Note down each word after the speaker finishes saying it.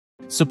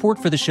Support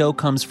for the show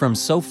comes from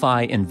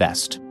SoFi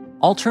Invest.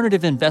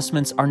 Alternative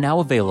investments are now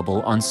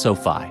available on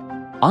SoFi.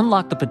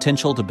 Unlock the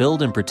potential to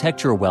build and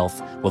protect your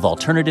wealth with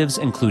alternatives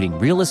including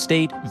real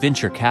estate,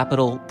 venture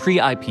capital,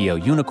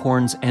 pre-IPO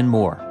unicorns, and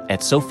more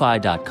at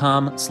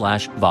SoFi.com/Vox.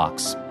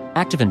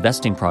 Active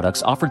investing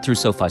products offered through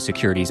SoFi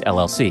Securities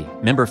LLC,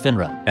 member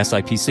FINRA,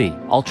 SIPC.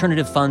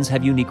 Alternative funds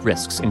have unique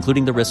risks,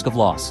 including the risk of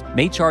loss,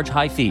 may charge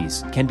high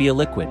fees, can be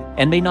illiquid,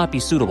 and may not be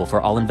suitable for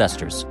all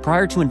investors.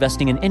 Prior to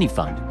investing in any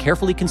fund,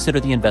 carefully consider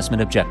the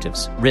investment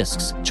objectives,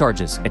 risks,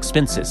 charges,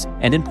 expenses,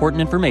 and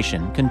important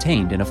information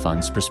contained in a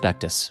fund's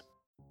prospectus.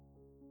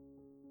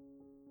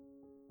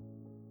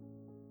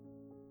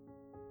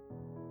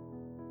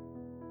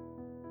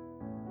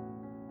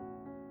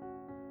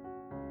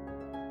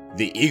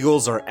 The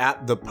Eagles are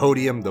at the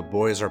podium. The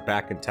boys are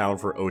back in town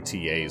for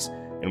OTAs,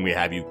 and we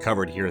have you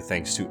covered here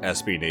thanks to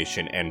SB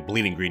Nation and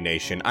Bleeding Green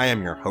Nation. I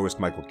am your host,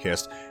 Michael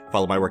Kist.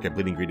 Follow my work at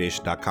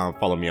bleedinggreennation.com.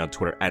 Follow me on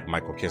Twitter at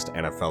Michael Kist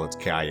NFL. It's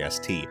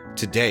KIST.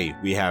 Today,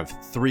 we have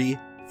 3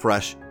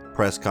 fresh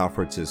press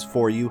conferences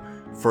for you.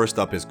 First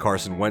up is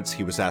Carson Wentz.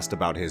 He was asked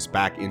about his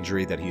back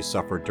injury that he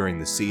suffered during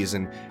the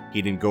season.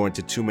 He didn't go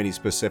into too many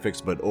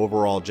specifics, but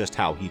overall just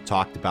how he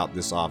talked about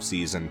this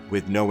offseason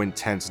with no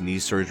intense knee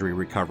surgery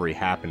recovery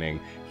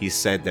happening. He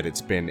said that it's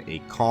been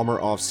a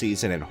calmer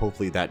offseason, and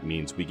hopefully that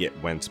means we get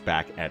Wentz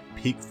back at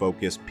peak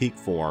focus, peak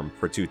form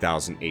for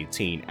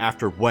 2018.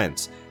 After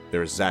Wentz,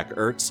 there's Zach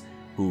Ertz,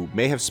 who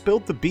may have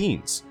spilled the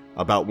beans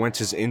about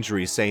Wentz's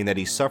injury, saying that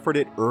he suffered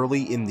it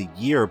early in the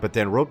year, but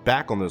then wrote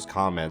back on those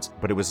comments,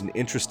 but it was an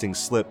interesting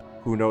slip.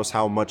 Who knows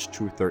how much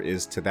truth there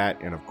is to that?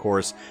 And of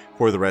course,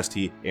 for the rest,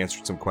 he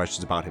answered some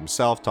questions about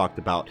himself, talked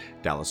about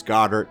Dallas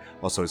Goedert,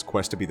 also his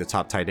quest to be the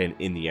top tight end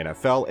in the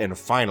NFL, and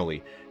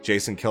finally,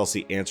 Jason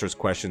Kelce answers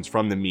questions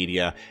from the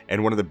media,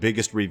 and one of the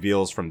biggest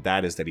reveals from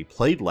that is that he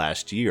played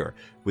last year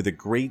with a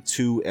grade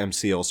 2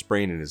 MCL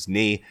sprain in his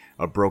knee,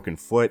 a broken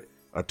foot,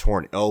 a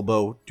torn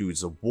elbow.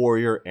 Dude's a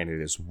warrior, and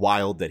it is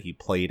wild that he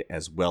played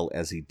as well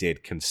as he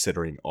did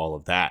considering all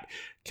of that.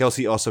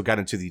 Kelce also got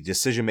into the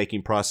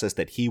decision-making process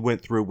that he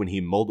went through when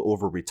he mulled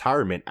over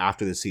retirement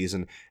after the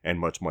season, and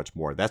much, much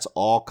more. That's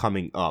all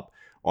coming up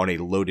on a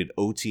loaded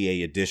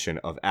OTA edition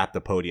of At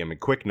the Podium. And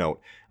quick note,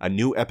 a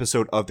new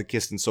episode of the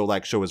Kist and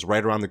Solak Show is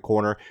right around the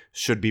corner,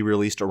 should be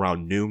released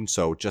around noon,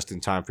 so just in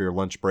time for your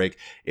lunch break.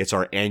 It's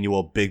our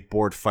annual Big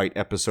Board Fight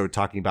episode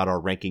talking about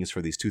our rankings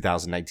for these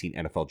 2019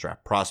 NFL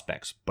Draft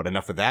prospects. But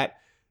enough of that.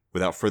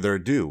 Without further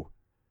ado,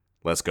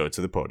 let's go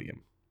to the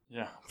podium.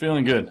 Yeah,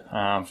 feeling good.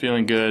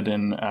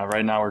 And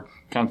right now we're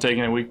kind of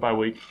taking it week by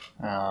week.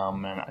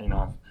 I'm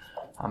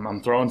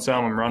throwing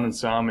some, I'm running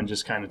some, and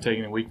just kind of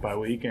taking it week by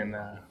week, and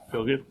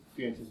feel good.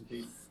 Do you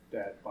anticipate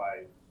that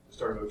by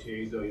starting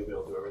OTAs, though, you'll be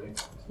able to do everything?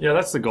 Yeah,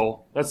 that's the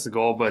goal.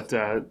 But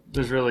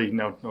there's really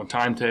no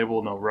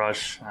timetable, no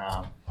rush.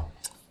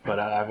 But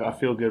I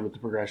feel good with the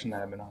progression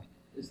that I've been on.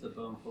 Is the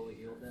bone fully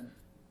healed then?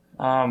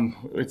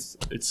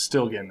 It's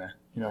still getting there.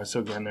 It's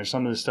still getting there.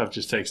 Some of this stuff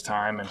just takes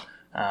time, and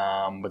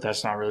but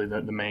that's not really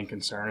the main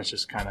concern. It's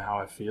just kind of how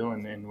I feel,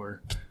 and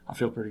I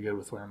feel pretty good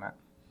with where I'm at.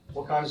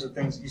 What kinds of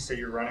things you say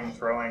you're running and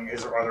throwing?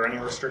 Are there any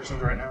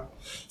restrictions right now?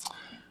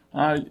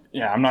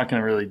 Yeah, I'm not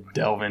going to really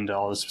delve into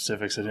all the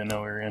specifics. I didn't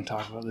know we were going to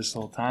talk about this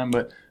the whole time,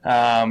 but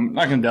I'm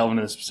not going to delve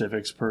into the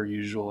specifics per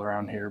usual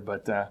around here.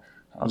 But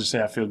I'll just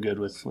say I feel good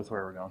with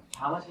where we're going.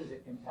 How much has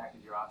it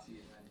impacted your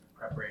offseason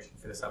preparation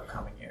for this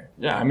upcoming year?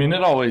 Yeah, I mean,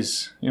 it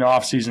always,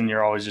 off season,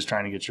 you're always just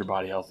trying to get your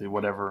body healthy,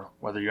 whether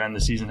you end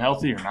the season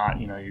healthy or not.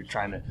 You're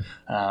trying to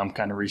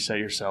kind of reset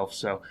yourself.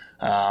 So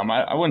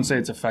I wouldn't say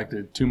it's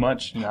affected too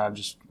much.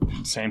 Just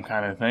same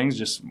kind of things,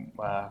 just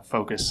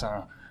focus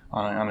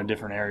on a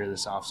different area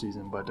this off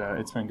season. But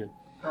it's been good.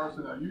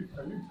 Carson, are you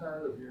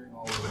tired of hearing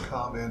all of the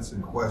comments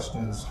and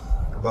questions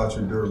about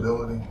your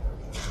durability?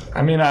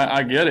 I mean,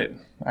 I get it.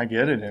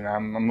 And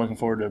I'm looking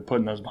forward to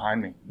putting those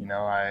behind me.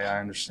 I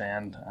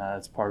understand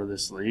it's part of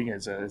this league.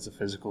 It's a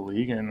physical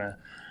league, and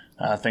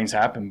things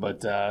happen.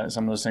 But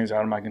some of those things are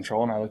out of my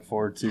control, and I look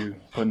forward to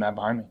putting that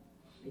behind me.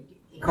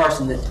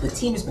 Carson, the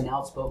team has been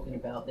outspoken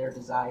about their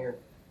desire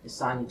to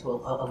sign you to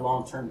a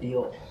long-term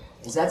deal.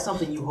 Is that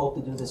something you hope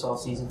to do this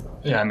offseason?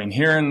 Yeah, I mean,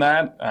 hearing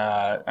that,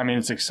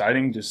 it's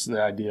exciting, just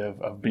the idea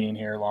of being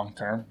here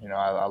long-term.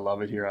 I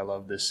love it here. I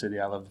love this city.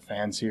 I love the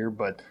fans here.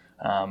 But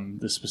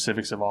the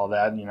specifics of all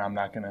that, I'm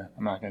not gonna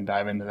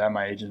dive into that.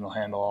 My agent will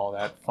handle all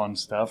that fun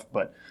stuff.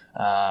 But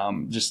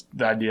just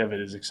the idea of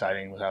it is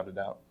exciting, without a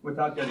doubt.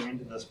 Without getting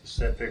into the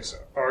specifics,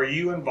 are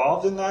you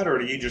involved in that, or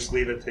do you just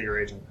leave it to your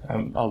agent?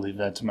 I'll leave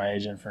that to my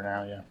agent for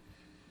now. Yeah.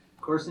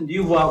 Carson,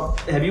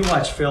 have you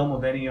watched film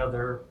of any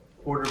other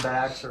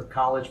quarterbacks or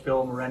college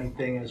film or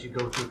anything as you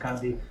go through kind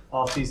of the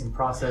off-season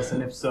process?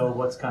 And if so,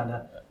 what's kind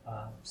of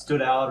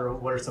stood out, or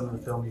what are some of the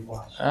film you've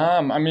watched?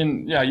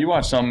 You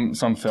watch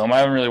some film. I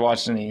haven't really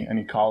watched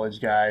any college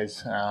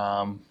guys.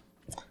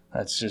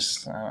 That's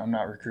just I'm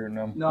not recruiting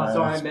them. No,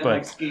 sorry, I meant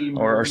like scheme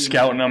or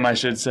scouting them, I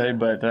should say.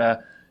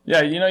 But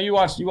you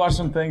watch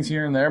some things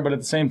here and there, but at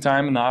the same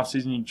time in the off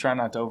season, you try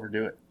not to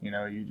overdo it.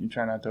 You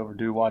try not to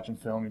overdo watching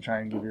film. You try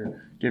and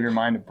give your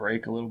mind a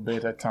break a little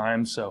bit at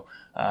times. So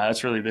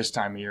that's really this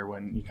time of year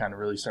when you kind of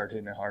really start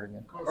hitting it hard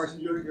again. Carson,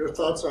 your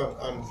thoughts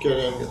on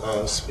getting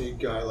a speed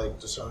guy like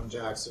Deshaun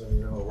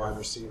Jackson, a wide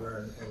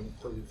receiver, and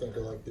what you think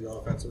of like the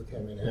offense with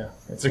him in it? Yeah,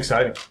 it's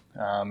exciting.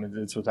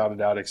 It's without a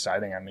doubt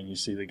exciting. I mean, you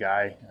see the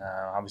guy,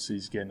 obviously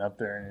he's getting up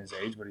there in his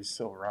age, but he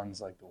still runs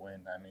like the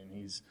wind. I mean,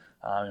 he's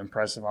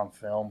impressive on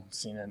film.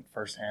 Seen it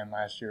firsthand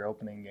last year,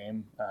 opening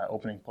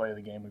play of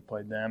the game we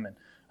played them, and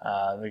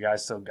the guy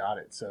still got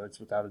it. So it's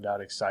without a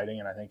doubt exciting,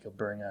 and I think he'll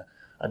bring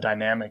a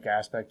dynamic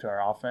aspect to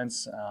our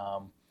offense.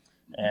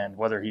 And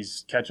whether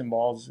he's catching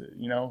balls,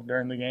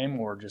 during the game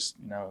or just,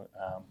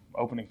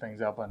 opening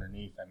things up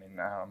underneath, I mean,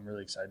 I'm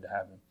really excited to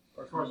have him.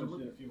 Carson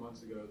mentioned a few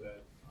months ago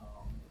that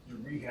your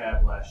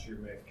rehab last year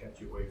may have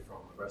kept you away from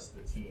the rest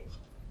of the team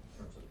in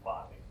terms of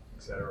bonding,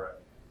 et cetera.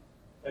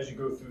 As you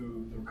go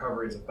through the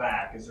recovery of the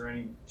back, is there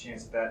any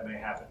chance that may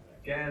happen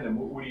again? And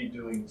what are you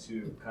doing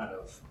to kind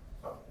of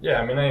Yeah,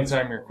 I mean,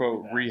 anytime you're,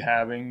 quote,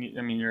 rehabbing,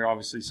 I mean, you're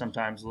obviously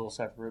sometimes a little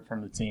separate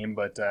from the team.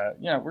 But,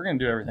 we're going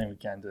to do everything we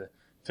can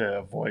to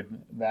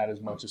avoid that as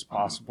much as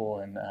possible.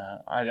 And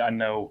I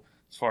know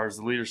as far as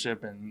the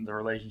leadership and the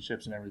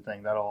relationships and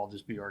everything, that'll all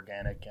just be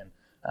organic. And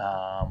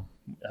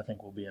I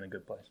think we'll be in a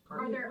good place. What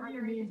do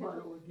you mean by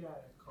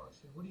organic,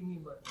 Carson? What do you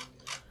mean by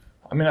organic?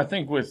 I mean, I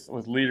think with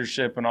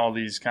leadership and all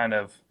these kind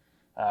of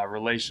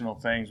relational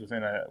things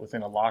within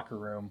a locker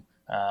room,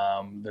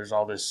 there's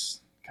all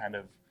this kind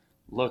of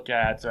look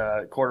at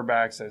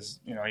quarterbacks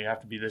as, you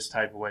have to be this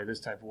type of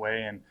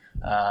way.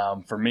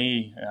 And for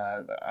me,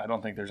 I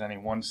don't think there's any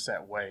one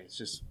set way. It's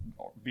just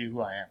be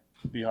who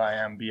I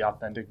am, be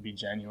authentic, be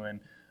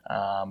genuine,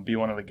 be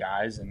one of the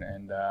guys.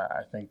 And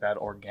I think that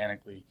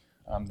organically,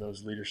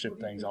 those leadership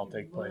things all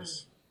take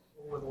place.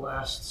 Over the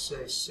last,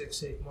 say,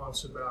 6-8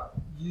 months about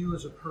you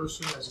as a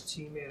person, as a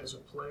teammate, as a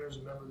player, as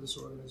a member of this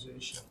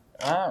organization?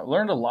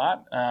 Learned a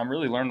lot.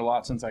 Really learned a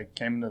lot since I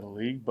came into the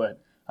league.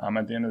 But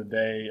at the end of the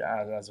day,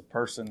 as a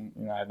person,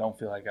 I don't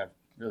feel like I've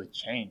really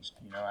changed.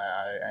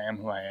 I am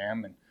who I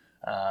am.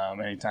 And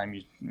anytime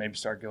you maybe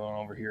start going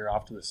over here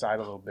off to the side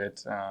a little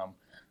bit,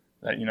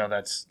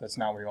 that's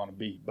not where you want to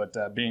be.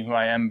 But being who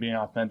I am, being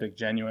authentic,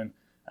 genuine,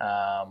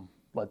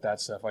 let that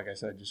stuff, like I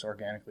said, just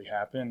organically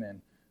happen.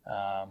 And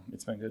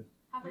it's been good.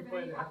 Have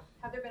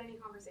there been any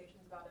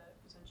conversations about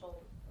a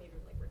potential maybe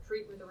like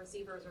retreat with the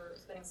receivers or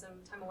spending some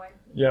time away?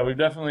 Yeah, we've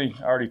definitely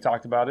already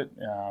talked about it.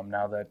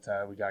 Now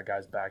that we got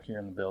guys back here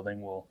in the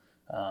building, we'll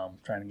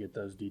trying to get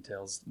those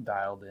details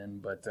dialed in.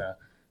 But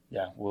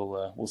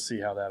we'll see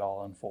how that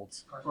all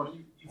unfolds.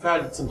 You've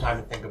had some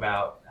time to think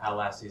about how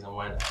last season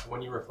went.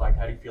 When you reflect,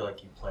 how do you feel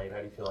like you played? How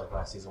do you feel like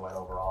last season went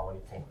overall when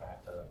you think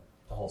back to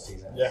the whole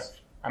season? Yeah.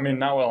 I mean,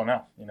 not well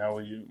enough.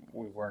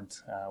 We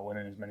weren't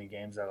winning as many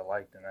games that I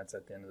liked, and that's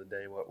at the end of the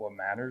day what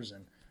matters.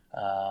 And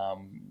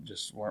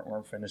just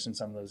weren't finishing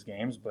some of those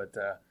games. But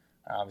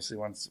obviously,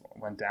 once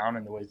went down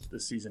and the way the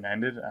season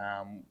ended,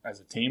 as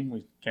a team,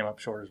 we came up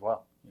short as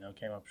well.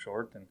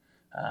 And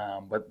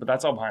but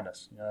that's all behind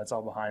us. That's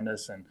all behind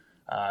us. And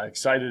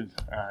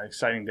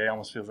exciting day.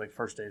 Almost feels like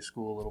first day of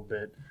school a little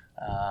bit.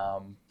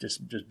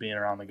 Just being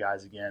around the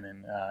guys again,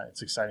 and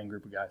it's an exciting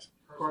group of guys.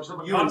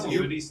 From a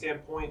continuity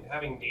standpoint,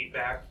 having Nate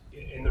back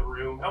in the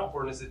room, how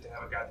important is it to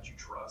have a guy that you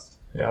trust?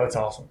 Yeah, that's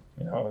awesome.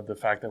 The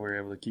fact that we were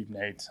able to keep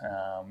Nate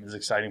is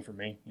exciting for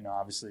me.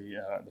 Obviously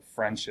the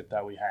friendship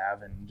that we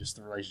have and just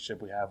the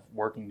relationship we have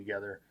working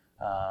together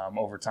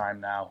over time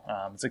now.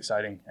 It's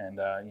exciting, and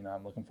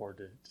I'm looking forward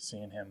to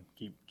seeing him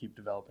keep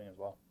developing as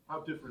well.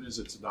 How different is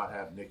it to not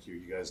have Nick here?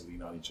 You guys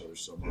lean on each other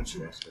so much.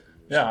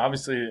 Yeah,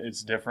 obviously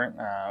it's different.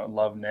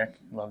 Love Nick,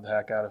 love the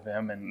heck out of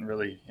him, and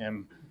really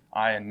him.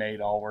 I and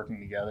Nate all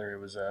working together, it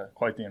was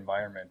quite the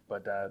environment.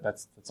 But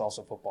that's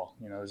also football.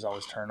 There's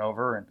always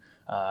turnover,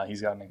 and he's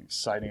got an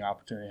exciting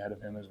opportunity ahead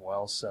of him as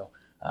well. So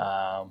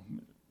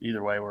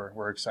either way,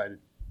 we're excited.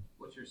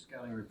 What's your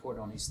scouting report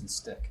on Easton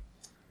Stick?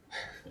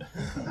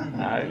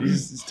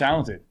 He's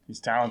talented.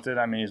 He's talented.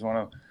 I mean, he's one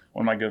of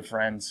my good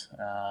friends.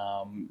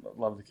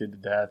 Love the kid to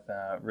death.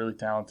 Really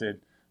talented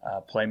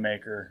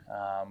playmaker.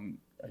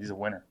 He's a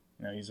winner.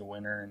 He's a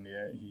winner, and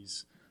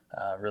he's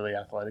really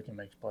athletic and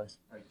makes plays.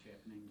 Are you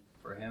championing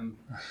for him?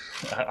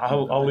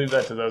 I'll leave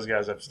that to those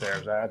guys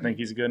upstairs. I think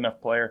he's a good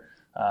enough player.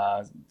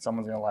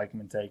 Someone's going to like him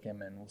and take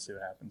him, and we'll see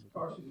what happens.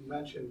 Carson, you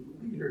mentioned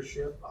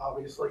leadership.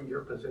 Obviously,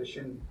 your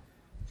position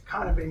is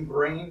kind of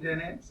ingrained in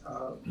it.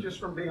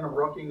 Just from being a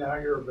rookie, now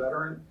you're a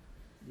veteran.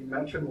 You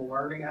mentioned the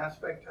learning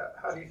aspect.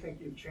 How do you think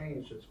you've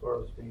changed as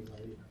far as being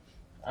a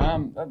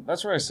leader?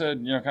 That's where I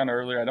said, kind of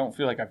earlier, I don't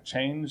feel like I've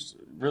changed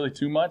really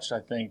too much. I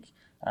think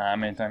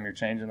anytime you're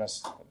changing,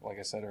 that's, like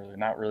I said earlier,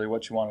 not really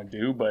what you want to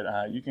do,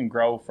 but you can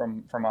grow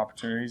from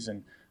opportunities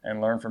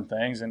and learn from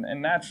things.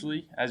 And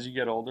naturally, as you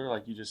get older,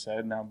 like you just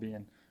said, now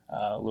being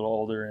a little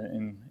older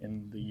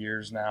in the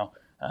years now,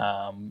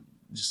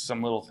 just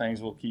some little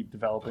things will keep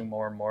developing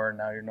more and more. And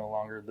now you're no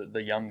longer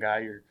the young guy.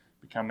 You're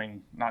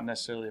becoming not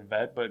necessarily a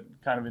vet, but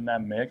kind of in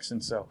that mix.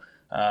 And so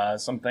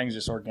some things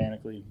just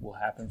organically will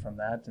happen from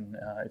that, and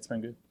it's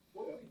been good.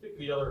 What do you think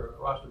the other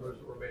roster moves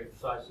that were made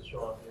besides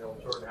Deshaun,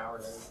 Jordan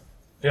Howard?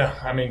 Yeah,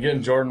 I mean,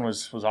 getting Jordan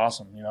was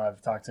awesome. You know,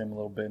 I've talked to him a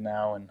little bit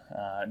now, and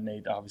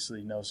Nate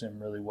obviously knows him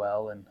really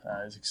well and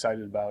is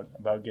excited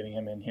about getting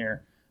him in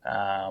here.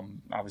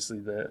 Obviously,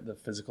 the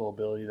physical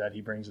ability that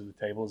he brings to the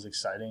table is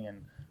exciting,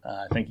 and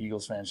I think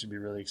Eagles fans should be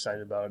really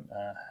excited about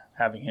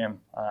having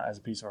him as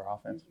a piece of our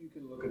offense. You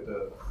can look at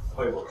the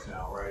playbooks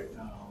now, right?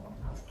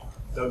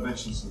 Doug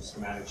mentioned some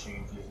schematic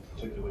changes,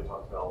 particularly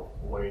talked about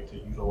a way to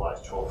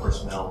utilize 12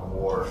 personnel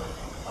more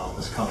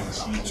this coming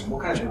season.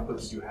 What kind of input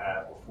did you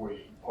have before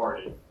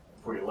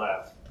you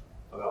left,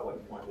 about what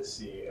you wanted to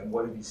see, and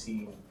what have you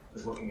seen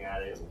as looking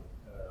at it?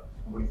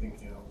 What do you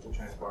think will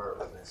transpire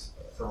over the next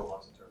several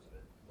months in terms of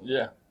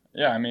it?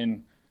 Yeah. I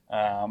mean,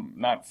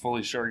 not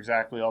fully sure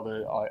exactly all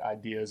the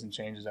ideas and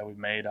changes that we've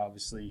made.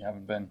 Obviously,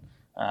 haven't been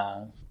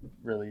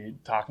really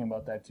talking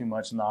about that too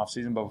much in the off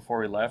season. But before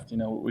we left,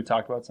 we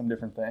talked about some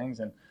different things,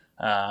 and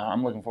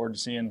I'm looking forward to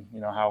seeing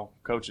how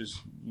coaches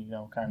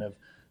kind of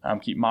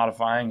keep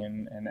modifying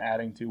and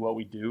adding to what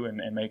we do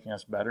and making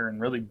us better and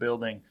really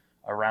building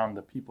around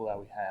the people that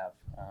we have.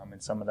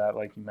 And some of that,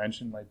 like you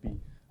mentioned, might be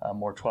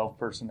more 12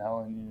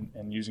 personnel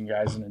and using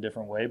guys in a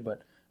different way.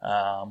 But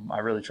I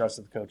really trust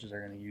that the coaches are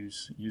going to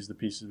use the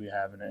pieces we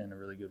have in a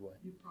really good way.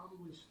 You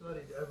probably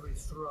studied every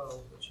throw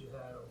that you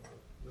had over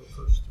your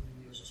first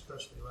 3 years,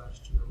 especially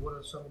last year. What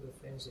are some of the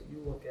things that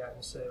you look at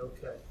and say,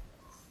 okay,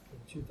 in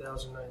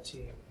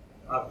 2019,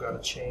 I've got to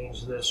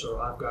change this,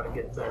 or I've got to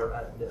get better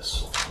at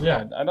this?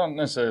 Yeah, I don't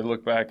necessarily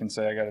look back and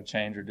say I got to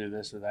change or do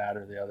this or that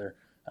or the other,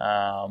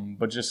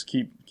 but just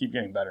keep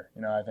getting better.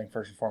 I think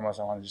first and foremost,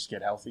 I want to just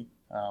get healthy.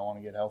 I want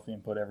to get healthy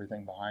and put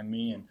everything behind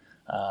me. And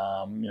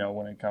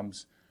when it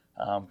comes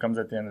at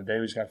the end of the day,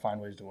 we just got to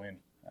find ways to win.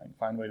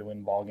 Find a way to win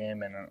the ball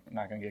game, and I'm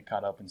not going to get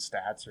caught up in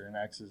stats or in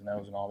X's and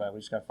O's and all that. We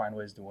just got to find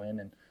ways to win,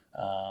 and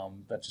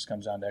that just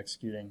comes down to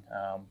executing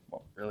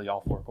really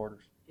all 4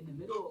 quarters. In the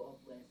middle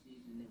of last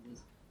season, it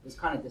was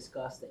kind of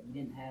discussed that you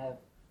didn't have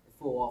a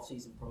full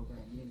off-season program.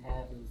 You didn't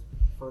have those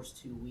first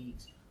 2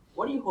 weeks.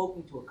 What are you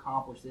hoping to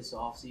accomplish this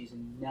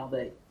off-season now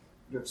that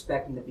you're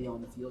expecting to be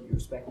on the field, you're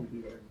expecting to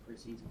be there in the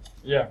preseason?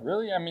 Yeah,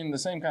 really, I mean, the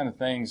same kind of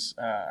things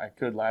I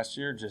could last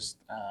year, just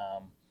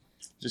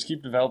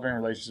keep developing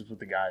relationships with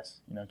the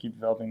guys. Keep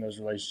developing those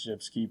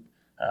relationships, keep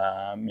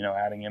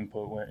adding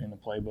input in the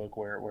playbook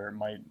where it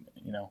might,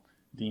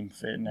 deem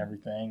fit and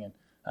everything,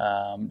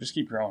 and just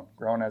keep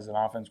growing as an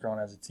offense, growing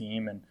as a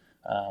team, and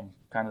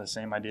kind of the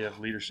same idea of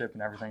leadership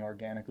and everything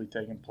organically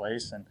taking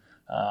place. And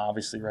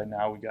obviously right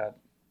now we got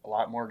a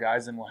lot more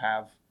guys than we'll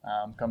have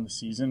come the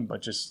season,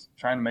 but just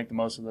trying to make the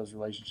most of those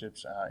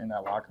relationships in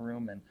that locker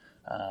room. And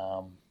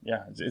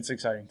it's an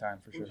exciting time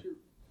for sure.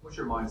 What's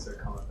your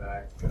mindset coming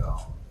back?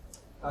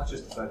 Not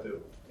just the fact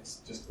that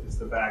it's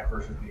the back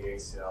versus the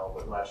ACL,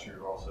 but last year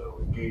you were also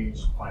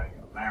engaged, planning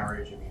a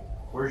marriage. I mean,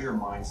 where's your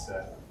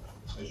mindset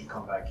as you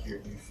come back here?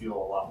 Do you feel a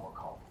lot more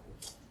comfortable?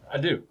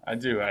 I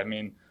do. I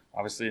mean,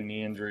 obviously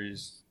knee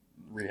injuries,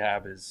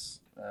 rehab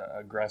is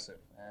aggressive,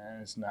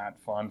 and it's not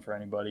fun for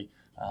anybody.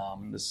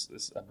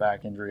 This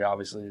back injury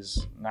obviously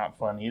is not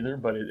fun either,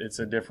 but it's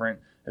a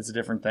different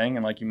thing.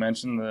 And like you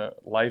mentioned, the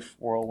life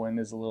whirlwind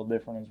is a little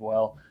different as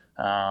well.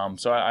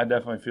 So I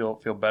definitely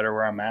feel better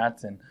where I'm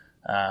at, and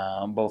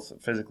both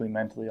physically,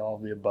 mentally, all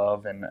of the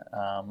above. And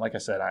like I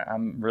said,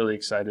 I'm really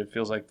excited. It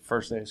feels like the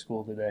first day of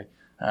school today,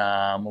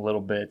 a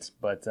little bit,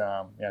 but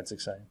it's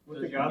exciting.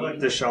 With a guy like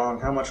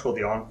Deshaun, how much will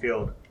the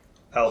on-field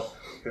help?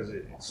 Because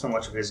so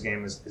much of his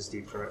game is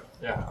deep threat.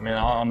 Yeah, I mean,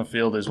 on the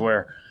field is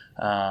where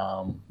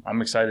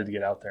I'm excited to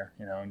get out there,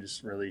 and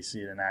just really see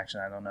it in action.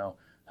 I don't know.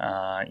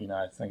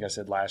 I think I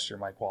said last year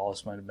Mike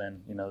Wallace might have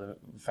been, the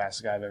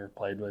fastest guy I've ever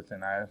played with,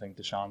 and I think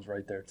Deshaun's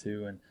right there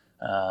too. And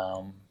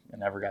I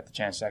never got the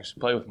chance to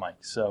actually play with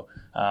Mike, so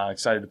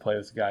excited to play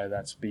with a guy of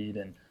that speed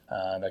and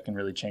that can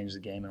really change the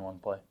game in one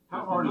play.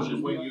 How hard is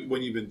it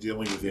when you've been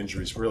dealing with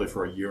injuries really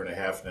for a year and a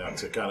half now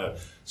to kind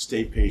of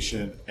stay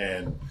patient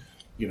and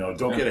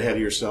don't get ahead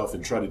of yourself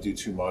and try to do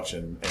too much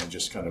and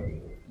just kind of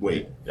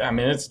wait? Yeah, I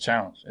mean, it's a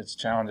challenge. It's a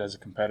challenge as a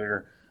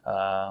competitor.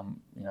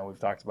 We've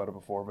talked about it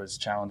before, but it's a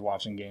challenge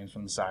watching games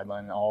from the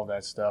sideline and all of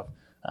that stuff.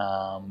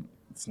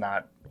 It's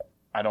not,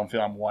 I don't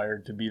feel I'm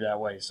wired to be that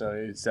way. So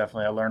it's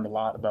definitely, I learned a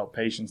lot about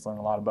patience, learned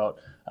a lot about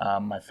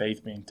my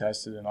faith being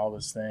tested and all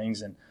those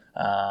things. And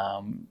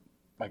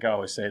like I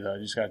always say, though,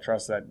 you just got to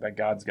trust that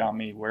God's got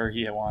me where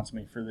He wants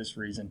me for this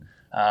reason,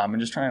 and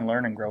just try and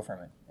learn and grow from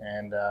it.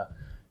 And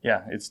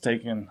it's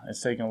taken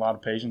a lot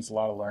of patience, a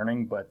lot of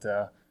learning, but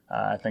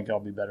I think I'll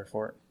be better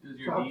for it. Does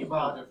your knee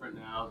feel different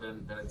now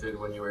than it did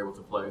when you were able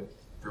to play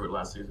through it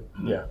last season?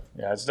 Yeah,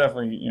 it's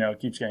definitely, it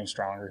keeps getting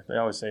stronger. They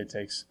always say it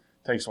takes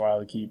a while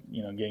to keep,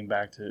 getting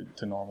back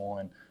to normal,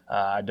 and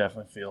I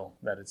definitely feel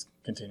that it's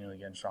continually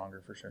getting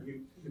stronger for sure.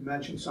 You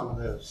mentioned some of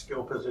the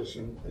skill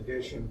position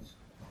additions.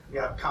 You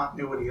have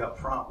continuity up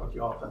front with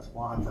the offensive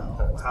line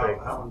now.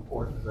 How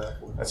important is that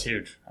for you? That's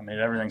huge. I mean,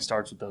 everything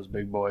starts with those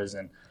big boys,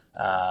 and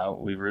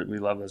we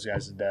love those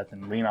guys to death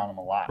and lean on them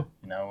a lot,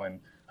 and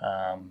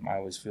I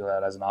always feel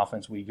that as an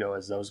offense, we go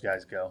as those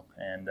guys go.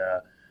 And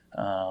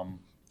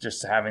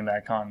just having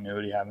that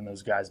continuity, having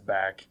those guys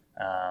back,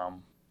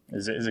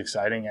 is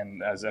exciting.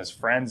 And as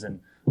friends and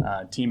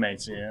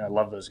teammates, I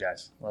love those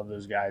guys.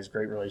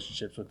 Great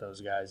relationships with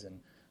those guys, and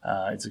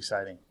it's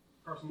exciting.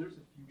 Carson, there's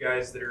a few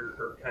guys that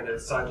are kind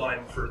of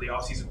sidelined for the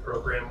offseason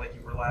program like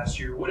you were last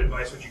year. What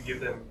advice would you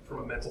give them from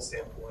a mental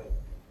standpoint?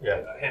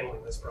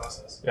 Handling this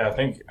process. Yeah,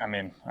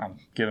 I'm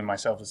giving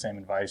myself the same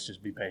advice.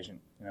 Just be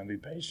patient. Be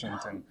patient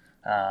and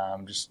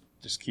just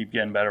keep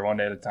getting better one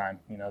day at a time.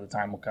 The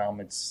time will come.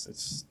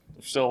 It's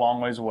still a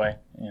long ways away.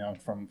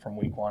 From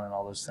week one and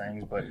all those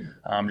things. But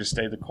just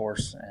stay the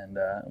course, and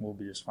we'll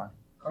be just fine.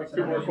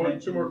 Two more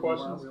questions. We're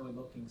not really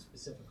looking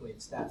specifically at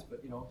stats,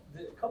 but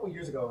a couple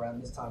years ago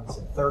around this time, you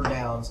said third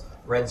downs,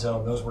 red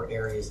zone. Those were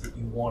areas that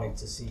you wanted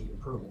to see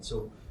improvement.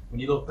 So when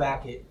you look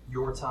back at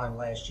your time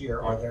last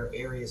year, are there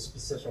areas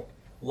specific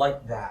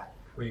like that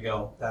where you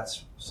go,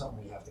 that's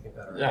something we have to get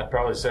better at? Yeah, I'd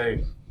probably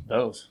say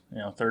those.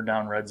 Third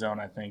down, red zone,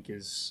 I think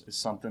is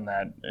something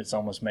that it's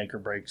almost make or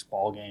breaks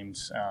ball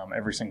games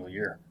every single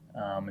year.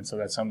 And so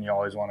that's something you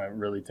always want to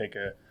really take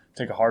a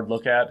hard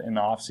look at in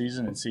the off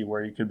season and see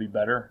where you could be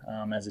better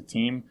as a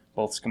team,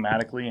 both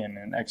schematically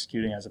and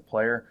executing as a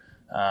player.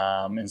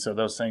 And so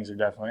those things are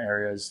definitely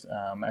areas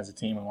as a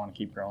team we want to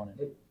keep growing in.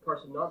 Hey,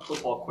 Carson,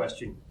 non-football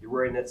question. You're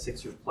wearing that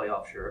Sixers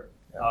playoff shirt.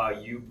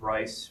 You,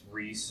 Bryce,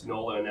 Reese,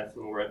 Nola, and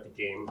Ethlyn were at the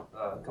game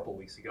a couple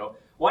weeks ago.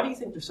 Why do you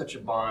think there's such a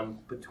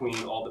bond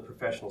between all the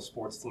professional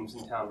sports teams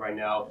in town right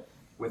now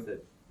with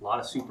a lot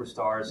of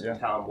superstars in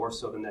town, more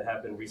so than there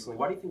have been recently?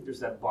 Why do you think there's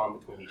that bond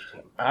between each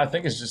team? I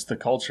think it's just the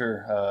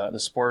culture, the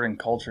sporting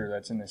culture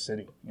that's in the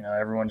city.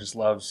 Everyone just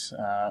loves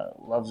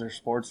their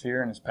sports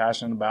here and is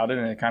passionate about it,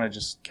 and it kind of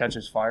just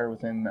catches fire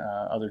within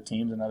other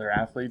teams and other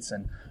athletes.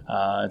 And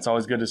it's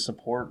always good to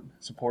support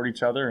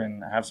each other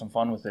and have some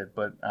fun with it.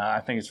 But I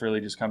think it's really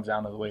just comes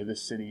down to the way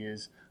this city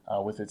is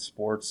with its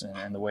sports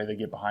and the way they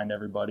get behind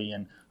everybody,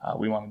 and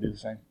we want to do the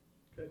same.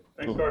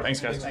 Okay. Thanks,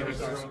 guys.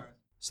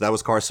 So that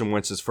was Carson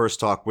Wentz's first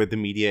talk with the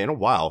media in a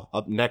while.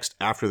 Up next,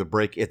 after the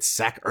break, it's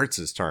Zach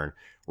Ertz's turn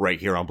right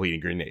here on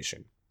Bleeding Green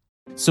Nation.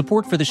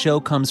 Support for the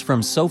show comes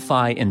from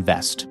SoFi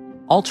Invest.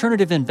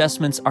 Alternative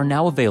investments are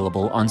now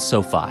available on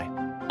SoFi.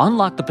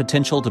 Unlock the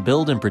potential to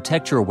build and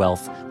protect your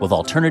wealth with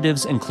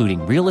alternatives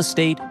including real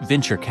estate,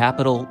 venture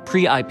capital,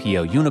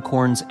 pre-IPO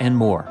unicorns, and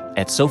more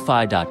at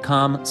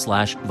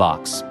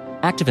SoFi.com/Vox.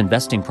 Active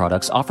investing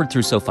products offered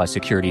through SoFi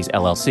Securities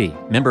LLC,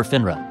 member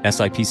FINRA,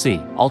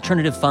 SIPC.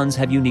 Alternative funds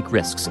have unique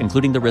risks,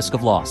 including the risk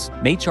of loss,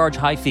 may charge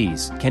high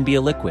fees, can be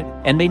illiquid,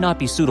 and may not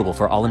be suitable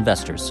for all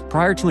investors.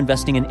 Prior to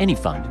investing in any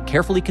fund,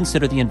 carefully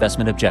consider the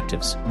investment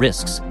objectives,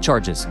 risks,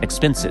 charges,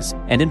 expenses,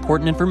 and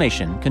important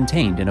information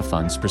contained in a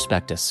fund's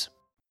prospectus.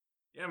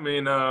 Yeah,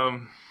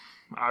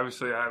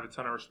 obviously I have a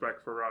ton of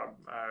respect for Rob.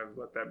 I've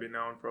let that be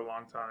known for a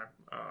long time.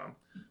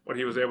 What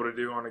he was able to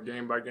do on a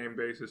game-by-game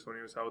basis when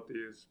he was healthy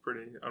is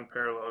pretty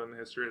unparalleled in the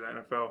history of the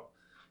NFL.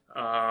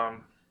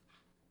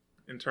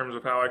 In terms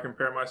of how I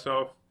compare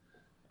myself,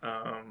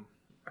 I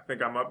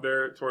think I'm up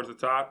there towards the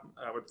top,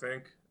 I would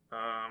think.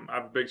 I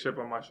have a big chip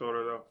on my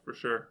shoulder, though, for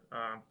sure.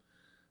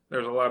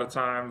 There's a lot of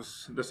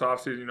times this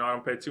offseason, I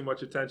don't pay too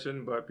much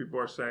attention, but people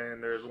are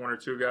saying there's one or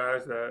two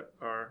guys that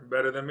are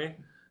better than me.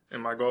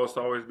 And my goal is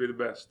to always be the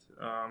best.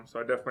 So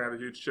I definitely have a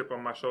huge chip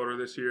on my shoulder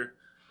this year.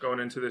 Going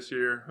into this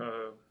year,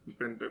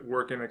 been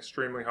working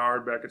extremely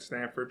hard back at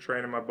Stanford,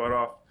 training my butt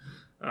off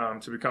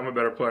to become a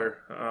better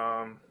player.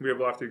 We have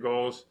lofty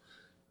goals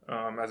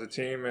as a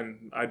team,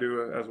 and I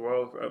do as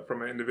well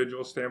from an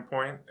individual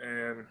standpoint.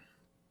 And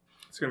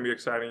it's going to be an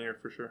exciting year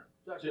for sure.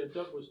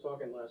 Doug was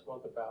talking last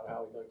month about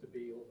how he'd like to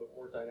be a little bit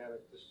more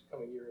dynamic this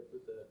coming year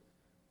with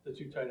the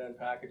two tight end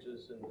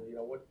packages, and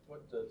what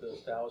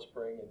does Dallas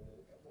bring, and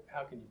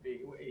how can you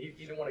be?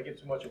 He didn't want to give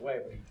too much away,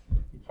 but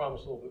he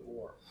promised a little bit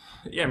more.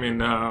 Yeah,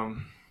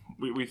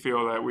 we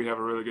feel that we have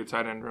a really good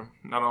tight end room,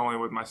 not only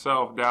with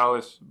myself,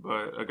 Dallas,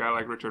 but a guy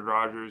like Richard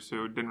Rodgers,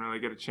 who didn't really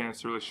get a chance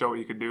to really show what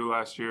he could do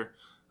last year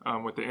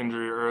with the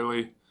injury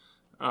early.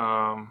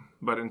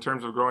 But in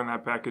terms of growing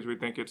that package, we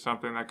think it's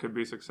something that could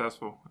be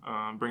successful.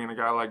 Bringing a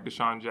guy like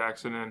DeSean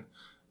Jackson in,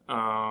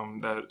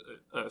 that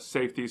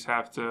safeties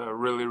have to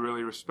really,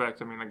 really respect.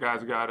 The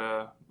guy's got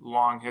a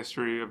long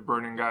history of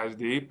burning guys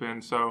deep,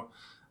 and so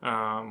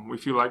we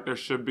feel like there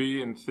should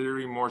be, in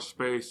theory, more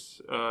space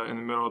in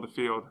the middle of the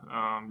field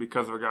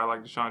because of a guy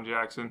like DeSean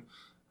Jackson.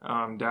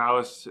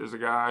 Dallas is a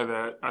guy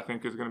that I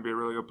think is going to be a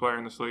really good player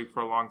in this league for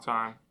a long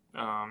time.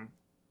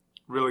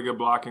 Really good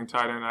blocking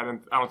tight end. I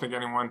don't think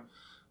anyone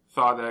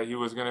thought that he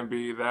was going to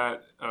be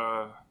that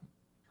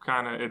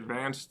kind of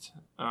advanced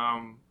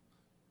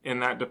in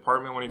that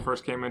department when he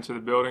first came into the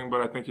building,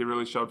 but I think he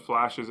really showed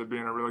flashes of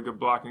being a really good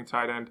blocking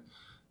tight end.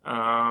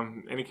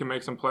 And he can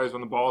make some plays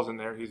when the ball's in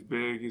there. He's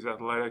big, he's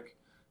athletic.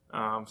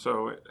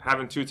 So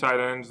having two tight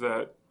ends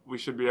that we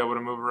should be able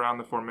to move around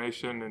the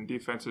formation and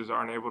defenses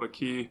aren't able to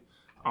key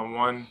on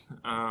one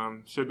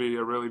should be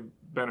a really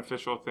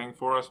beneficial thing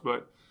for us.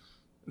 But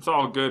it's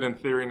all good in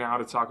theory now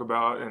to talk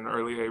about in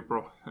early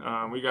April.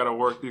 We got to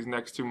work these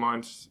next 2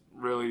 months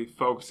really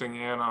focusing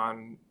in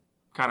on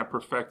kind of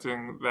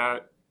perfecting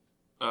that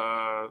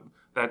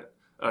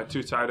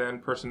two tight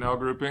end personnel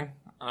grouping.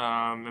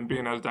 and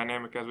being as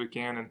dynamic as we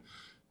can, and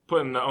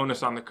putting the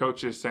onus on the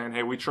coaches, saying,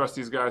 hey, we trust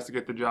these guys to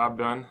get the job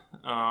done.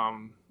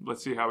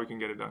 Let's see how we can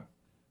get it done.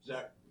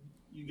 Zach,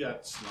 you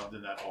got snubbed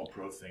in that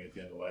All-Pro thing at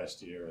the end of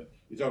last year, and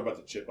you talk about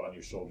the chip on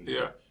your shoulder.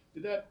 Yeah.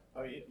 Did that,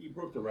 I mean, you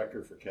broke the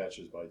record for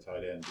catches by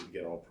tight end. Did you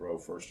get All-Pro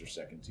first or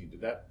second team?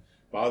 Did that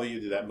bother you?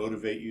 Did that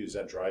motivate you? Does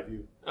that drive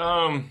you?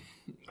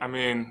 I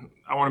mean,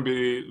 I want to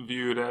be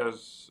viewed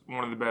as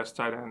one of the best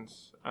tight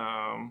ends.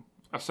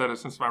 I've said it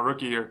since my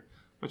rookie year,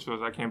 which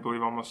was, I can't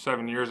believe, almost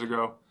 7 years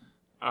ago,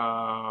 that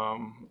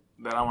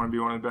I want to be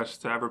one of the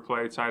best to ever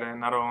play tight end,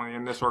 not only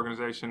in this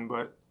organization,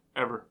 but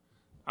ever.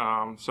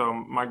 So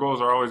my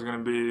goals are always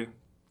going to be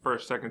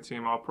first, second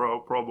team,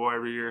 All-Pro, Pro Bowl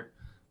every year.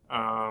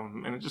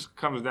 And it just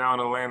comes down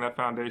to laying that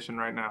foundation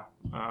right now.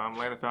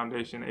 Laying the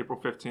foundation April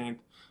 15th,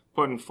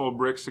 putting full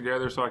bricks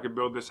together so I could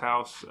build this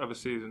house of a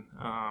season.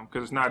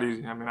 Because it's not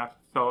easy. I mean, I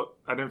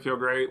didn't feel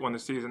great when the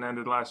season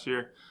ended last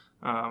year.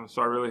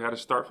 So I really had to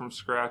start from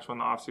scratch when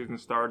the offseason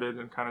started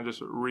and kind of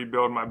just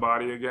rebuild my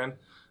body again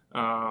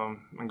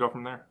and go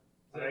from there.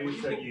 I know you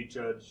said you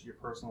judge your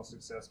personal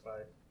success by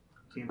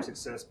team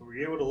success, but were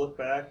you able to look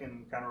back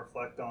and kind of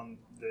reflect on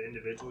the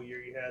individual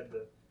year you had,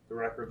 the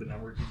record, the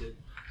numbers you did?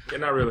 Yeah,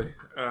 not really.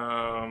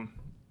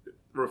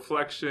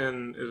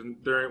 Reflection is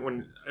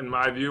in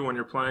my view, when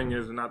you're playing,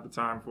 is not the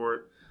time for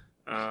it.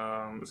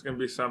 It's going to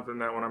be something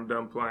that when I'm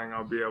done playing,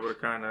 I'll be able to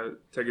kind of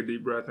take a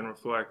deep breath and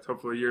reflect.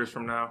 Hopefully, years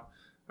from now,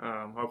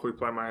 hopefully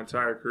play my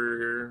entire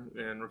career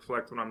here and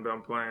reflect when I'm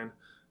done playing.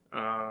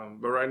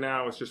 But right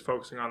now, it's just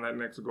focusing on that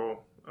next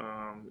goal.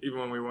 Even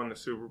when we won the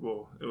Super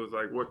Bowl, it was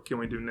like, what can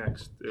we do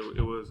next?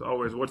 It was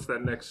always, what's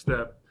that next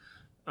step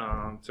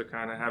to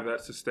kind of have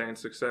that sustained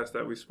success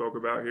that we spoke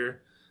about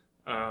here.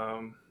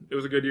 It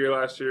was a good year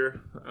last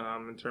year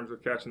in terms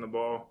of catching the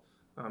ball,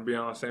 being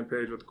on the same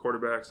page with the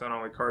quarterbacks, not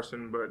only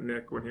Carson but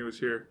Nick when he was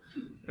here.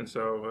 And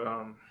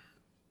so,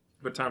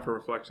 but time for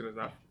reflection is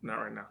not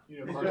right now.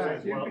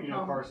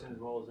 Carson as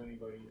well as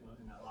anybody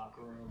in that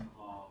locker room.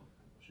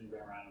 Should have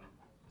been around him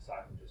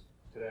aside from just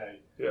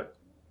today. Yeah.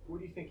 What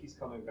do you think he's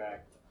coming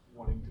back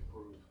wanting to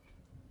prove?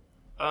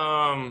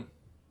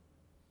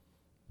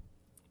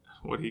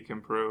 What he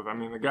can prove. I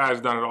mean, the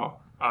guy's done it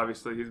all.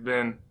 Obviously, he's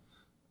been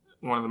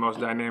one of the most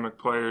dynamic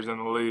players in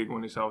the league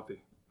when he's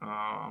healthy.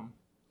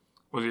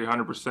 Was he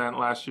 100%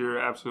 last year?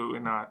 Absolutely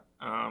not.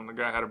 The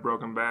guy had a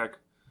broken back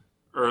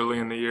early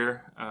in the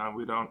year. I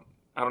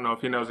don't know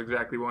if he knows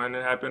exactly when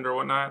it happened or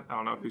whatnot. I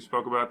don't know if he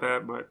spoke about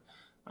that, but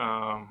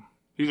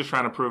he's just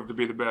trying to prove to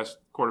be the best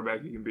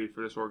quarterback he can be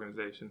for this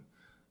organization.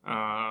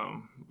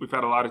 We've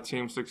had a lot of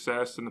team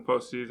success in the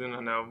postseason. I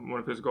know one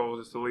of his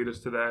goals is to lead us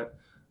to that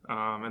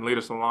and lead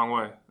us a long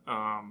way.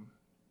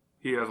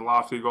 He has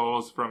lofty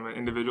goals from an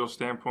individual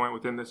standpoint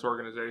within this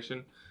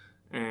organization,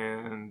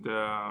 and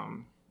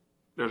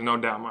there's no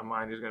doubt in my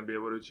mind he's going to be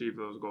able to achieve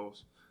those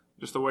goals.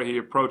 Just the way he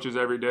approaches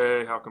every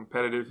day, how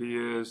competitive he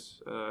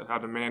is, how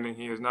demanding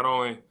he is, not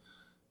only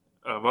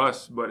of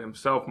us, but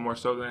himself more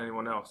so than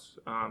anyone else.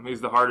 He's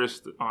the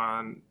hardest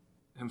on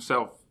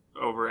himself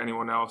over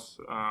anyone else.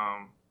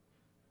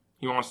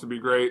 He wants to be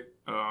great.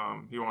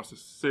 He wants the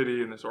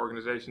city and this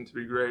organization to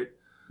be great.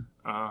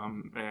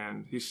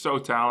 And he's so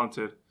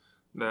talented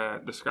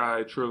that the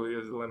sky truly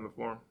is the limit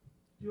for him.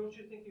 Don't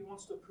you think he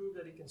wants to prove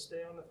that he can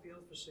stay on the field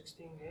for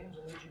 16 games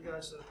and lead you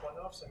guys to the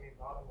playoffs? I mean,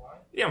 bottom line.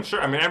 Yeah, I'm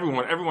sure. I mean,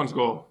 everyone's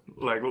goal.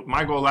 Like,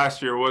 my goal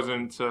last year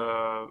wasn't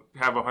to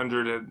have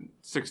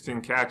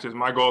 116 catches.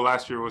 My goal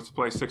last year was to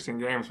play 16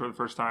 games for the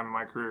first time in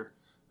my career,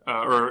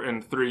 or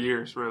in 3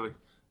 years, really.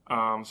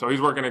 So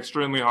he's working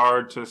extremely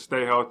hard to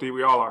stay healthy.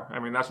 We all are. I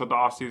mean, that's what the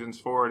offseason's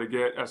for, to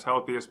get as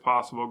healthy as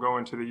possible, go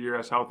into the year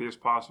as healthy as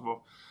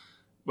possible.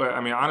 But,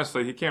 I mean,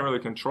 honestly, he can't really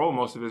control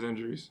most of his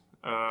injuries.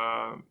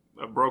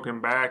 A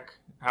broken back,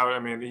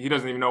 he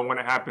doesn't even know when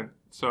it happened.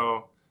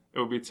 So it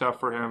would be tough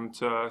for him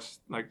to,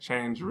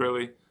 change,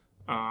 really.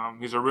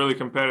 He's a really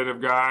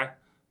competitive guy.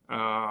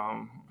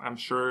 I'm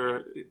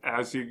sure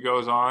as he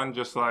goes on,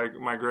 just like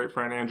my great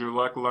friend Andrew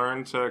Luck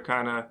learned to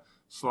kind of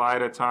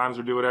slide at times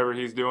or do whatever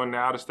he's doing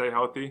now to stay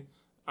healthy,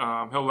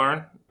 he'll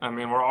learn. I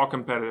mean, we're all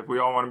competitive. We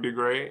all want to be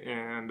great,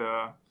 and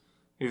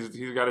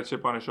he's got a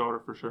chip on his shoulder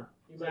for sure.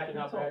 You mentioned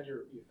how bad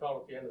you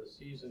felt at the end of the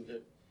season.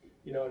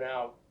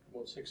 Now,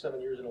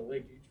 6-7 years in the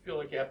league, do you feel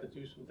like you have to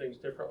do some things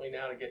differently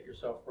now to get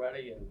yourself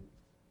ready? And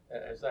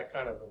has that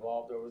kind of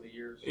evolved over the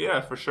years?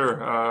 Yeah, for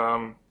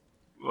sure.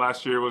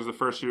 Last year was the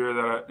first year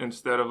that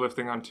instead of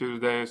lifting on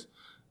Tuesdays,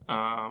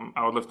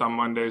 I would lift on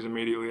Mondays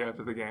immediately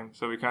after the game.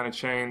 So we kind of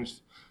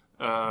changed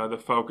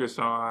the focus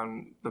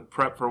on the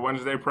prep for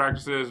Wednesday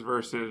practices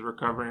versus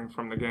recovering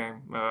from the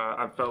game.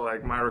 I felt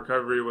like my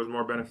recovery was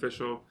more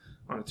beneficial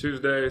on a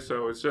Tuesday,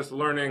 so it's just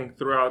learning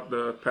throughout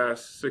the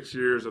past 6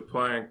 years of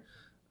playing.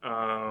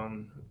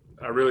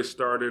 I really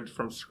started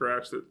from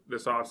scratch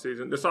this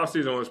offseason. This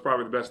offseason was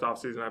probably the best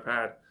offseason I've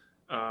had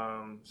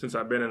since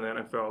I've been in the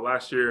NFL.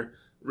 Last year,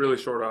 really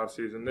short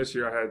offseason. This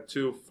year, I had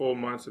 2 full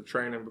months of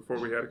training before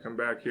we had to come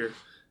back here,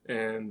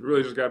 and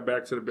really just got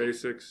back to the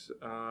basics.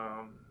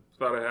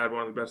 Thought I had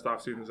one of the best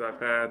off seasons I've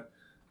had.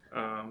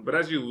 But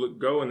as you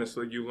go in this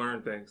league, you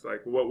learn things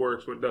like what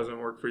works, what doesn't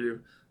work for you.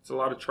 It's a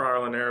lot of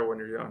trial and error when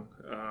you're young.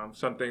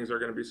 Some things are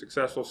going to be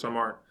successful, some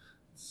aren't.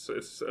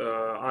 It's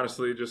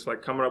honestly just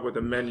like coming up with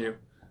a menu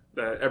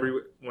that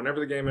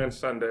whenever the game ends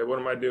Sunday, what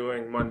am I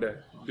doing Monday?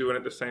 Doing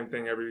it the same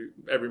thing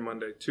every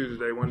Monday,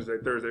 Tuesday, Wednesday,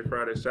 Thursday,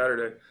 Friday,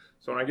 Saturday.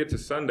 So when I get to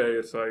Sunday,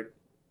 it's like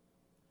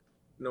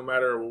no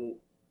matter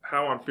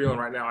how I'm feeling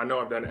right now, I know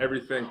I've done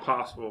everything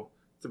possible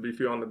to be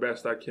feeling the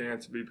best I can,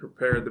 to be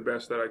prepared the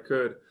best that I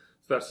could.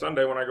 So that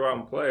Sunday when I go out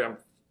and play, I'm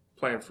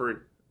playing free.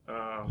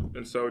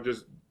 And so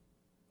just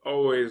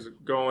always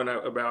going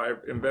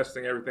about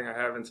investing everything I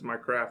have into my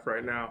craft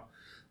right now.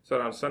 So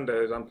on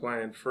Sundays, I'm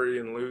playing free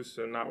and loose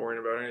and not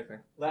worrying about anything.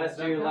 Last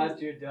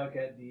year, Doug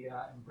had the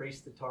Embrace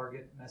the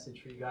Target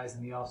message for you guys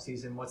in the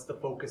offseason. What's the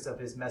focus of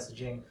his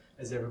messaging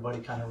as everybody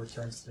kind of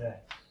returns today?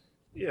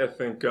 Yeah, I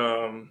think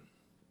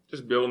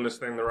just building this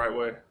thing the right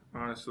way,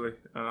 honestly.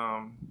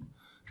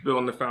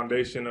 Building the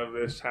foundation of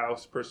this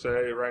house, per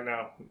se, right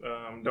now.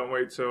 Don't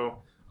wait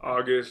till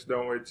August.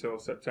 Don't wait till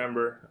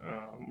September.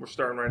 We're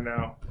starting right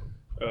now,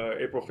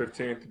 April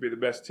 15th, to be the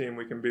best team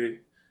we can be.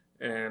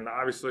 And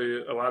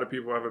obviously, a lot of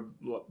people have a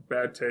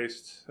bad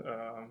taste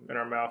in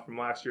our mouth from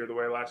last year, the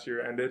way last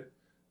year ended.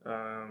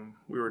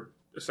 We were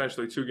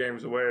essentially 2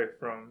 games away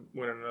from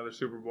winning another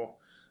Super Bowl,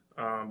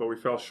 but we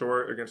fell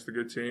short against a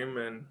good team,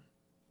 and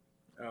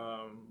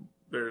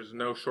there's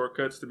no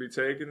shortcuts to be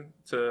taken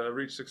to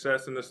reach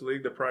success in this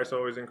league. The price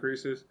always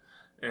increases,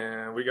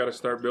 and we got to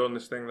start building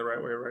this thing the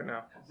right way right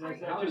now. Zach,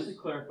 just to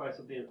clarify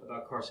something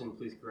about Carson,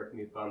 please correct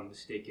me if I'm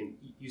mistaken.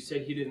 You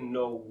said he didn't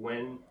know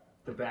when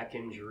the back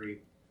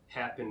injury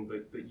happened,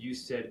 but you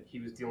said he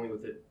was dealing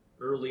with it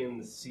early in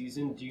the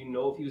season. Do you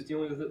know if he was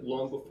dealing with it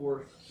long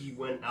before he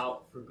went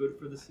out for good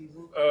for the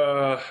season?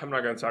 I'm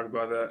not going to talk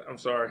about that. I'm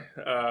sorry.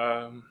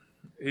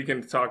 He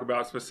can talk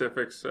about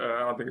specifics. I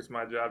don't think it's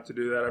my job to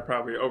do that. I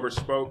probably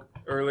overspoke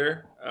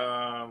earlier.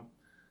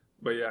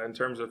 But yeah, in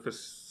terms of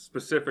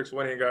specifics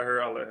when he got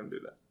hurt, I'll let him do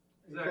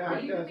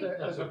that.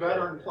 As a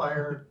veteran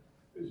player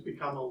who's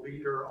become a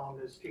leader on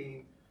this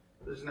team,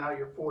 this is now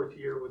your 4th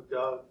year with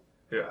Doug.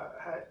 Yeah.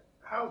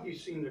 How have you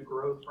seen the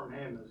growth from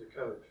him as a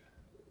coach?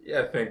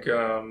 Yeah, I think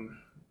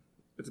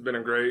it's been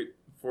a great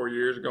 4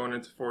 years, going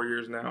into 4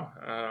 years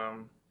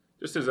now.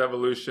 Just his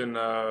evolution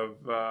of,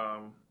 I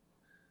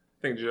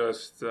think,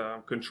 just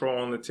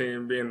controlling the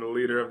team, being the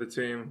leader of the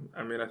team.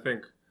 I mean,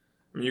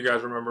 you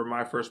guys remember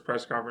my first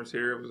press conference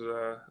here. It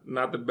was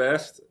not the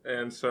best.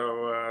 And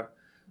so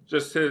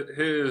just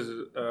his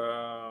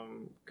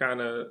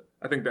kind of,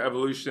 I think the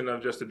evolution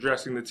of just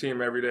addressing the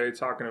team every day,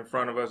 talking in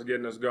front of us,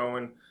 getting us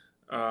going.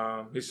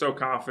 He's so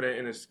confident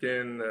in his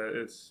skin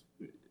that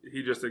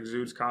he just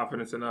exudes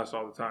confidence in us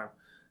all the time.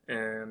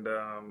 And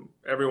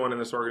everyone in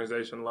this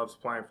organization loves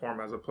playing for him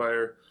as a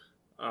player.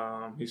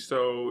 He's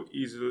so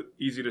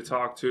easy to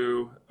talk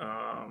to.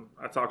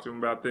 I talk to him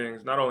about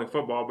things, not only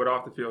football, but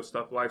off the field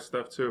stuff, life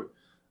stuff too.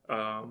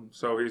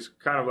 So he's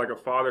kind of like a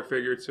father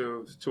figure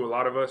to a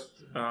lot of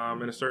us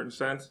in a certain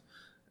sense.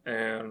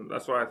 And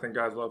that's why I think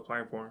guys love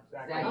playing for him.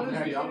 How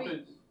does the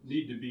offense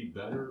need to be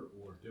better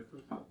or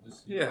different this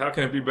season? Yeah, how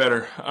can it be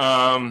better?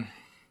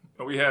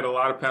 We had a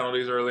lot of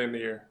penalties early in the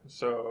year.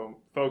 So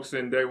folks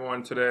in day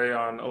one today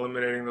on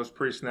eliminating those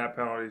pre-snap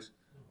penalties,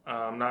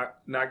 not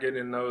getting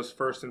in those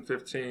 1st and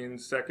 15,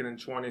 2nd and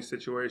 20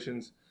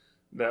 situations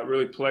that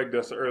really plagued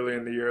us early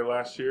in the year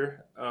last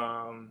year.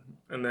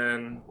 And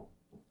then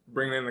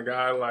bringing in a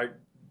guy like,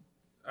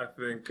 I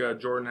think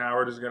Jordan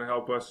Howard is going to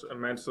help us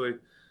immensely.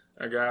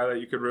 A guy that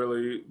you could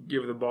really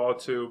give the ball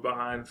to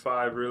behind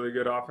 5 really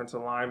good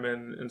offensive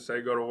linemen and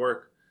say, go to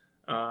work.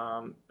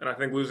 And I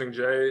think losing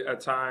Jay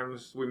at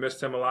times, we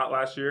missed him a lot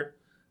last year.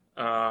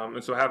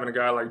 And so having a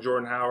guy like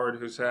Jordan Howard,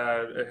 who's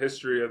had a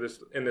history of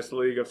in this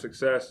league of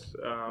success,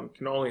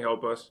 can only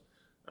help us.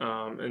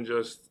 And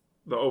just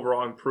the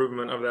overall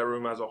improvement of that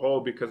room as a whole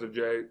because of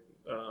Jay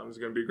is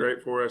going to be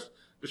great for us.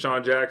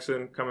 DeSean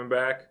Jackson coming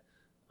back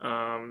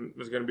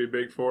is going to be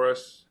big for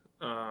us.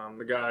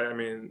 The guy, I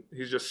mean,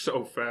 he's just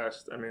so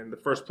fast. I mean, the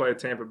first play of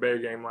Tampa Bay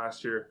game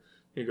last year,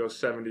 he goes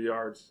 70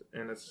 yards.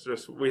 And it's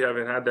just, we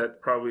haven't had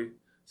that probably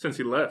since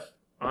he left,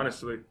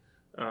 honestly.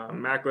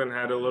 Macklin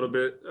had a little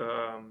bit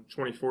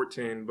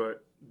 2014,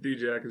 but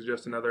D-Jack is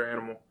just another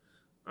animal.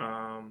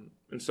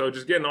 And so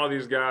just getting all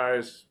these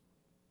guys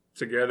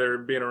together,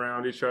 being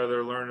around each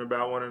other, learning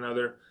about one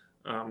another,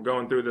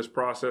 going through this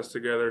process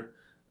together.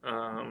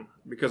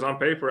 Because on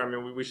paper, I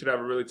mean, we should have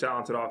a really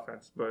talented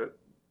offense, but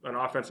an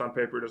offense on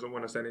paper doesn't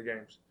win us any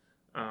games.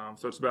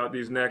 So it's about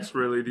these next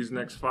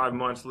 5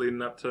 months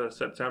leading up to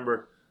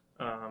September.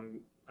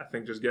 I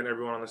think just getting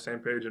everyone on the same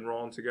page and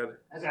rolling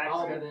together. As a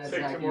follow-up to that, Take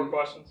Zach, two more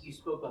questions. You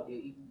spoke about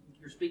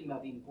you're speaking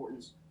about the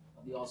importance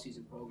of the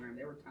all-season program.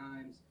 There were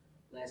times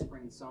last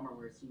spring and summer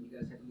where it seemed you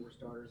guys had more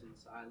starters on the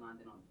sideline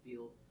than on the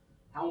field.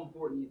 How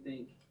important do you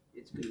think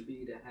it's going to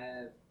be to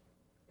have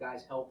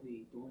guys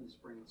healthy during the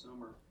spring and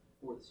summer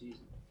for the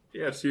season?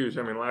 Yeah, it's huge.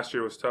 I mean, last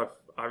year was tough.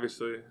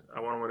 Obviously, I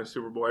want to win a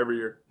Super Bowl every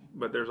year,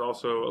 but there's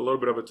also a little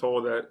bit of a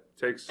toll that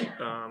takes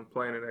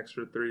playing an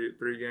extra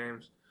three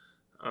games.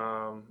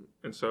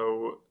 And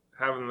so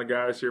having the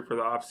guys here for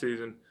the off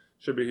season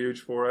should be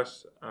huge for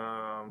us.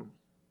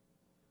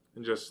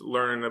 And just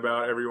learning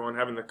about everyone,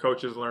 having the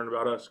coaches learn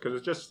about us,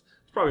 because it's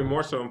probably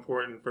more so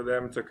important for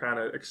them to kind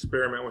of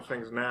experiment with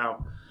things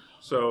now.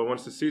 So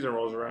once the season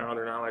rolls around,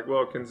 they're not like,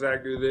 well, can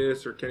Zach do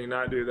this or can he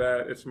not do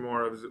that? It's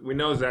more of, we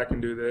know Zach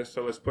can do this,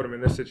 so let's put him in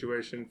this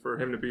situation for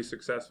him to be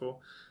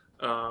successful.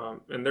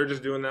 And they're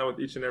just doing that with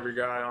each and every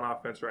guy on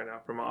offense right now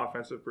from an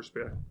offensive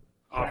perspective,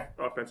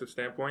 offensive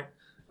standpoint.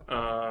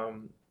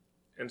 And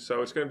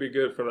so it's going to be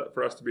good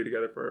for us to be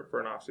together for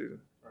an off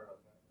season. Sorry about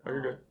that. Oh,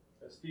 you're good.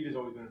 Speed has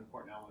always been an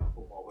important element of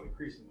football, but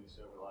increasingly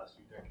so over the last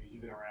few decades.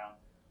 You've been around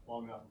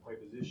long enough and play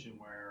position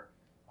where,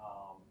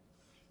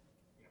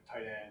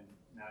 tight end,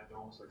 now they're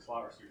almost like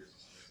slot receivers to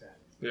some extent.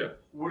 Yeah.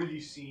 What have you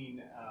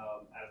seen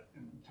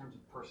in terms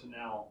of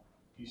personnel?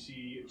 Do you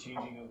see a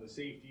changing of the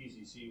safeties? Do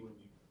you see when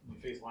you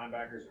face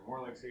linebackers or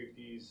more like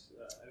safeties?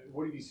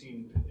 What have you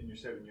seen in your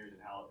 7 years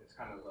and how it's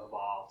kind of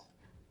evolved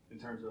in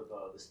terms of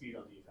the speed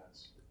on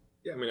defense?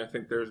 Yeah, I mean, I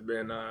think there's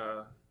been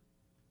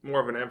more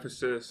of an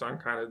emphasis on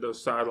kind of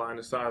those sideline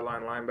to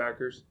sideline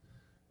linebackers.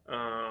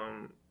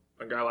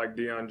 A guy like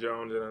Deion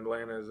Jones in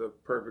Atlanta is a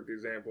perfect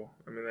example.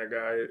 I mean, that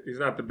guy, he's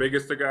not the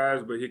biggest of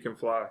guys, but he can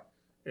fly.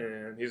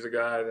 And he's a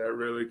guy that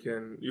really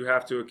you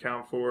have to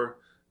account for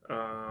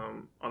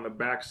on the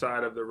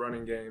backside of the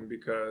running game,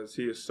 because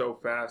he is so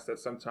fast that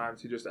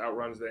sometimes he just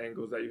outruns the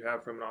angles that you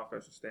have from an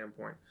offensive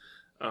standpoint.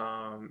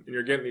 And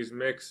you're getting these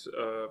mix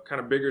of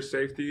kind of bigger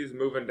safeties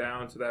moving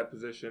down to that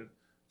position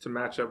to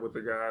match up with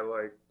a guy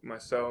like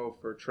myself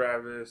or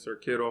Travis or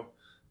Kittle.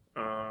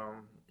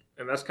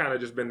 And that's kind of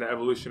just been the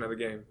evolution of the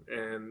game.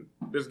 And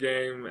this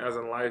game, as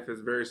in life, is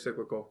very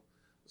cyclical.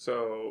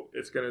 So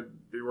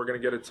we're gonna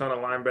get a ton of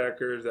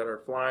linebackers that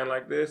are flying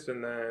like this,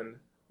 and then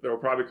there will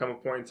probably come a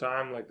point in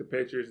time, like the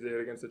Patriots did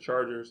against the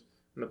Chargers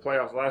in the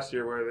playoffs last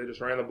year, where they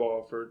just ran the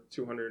ball for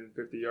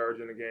 250 yards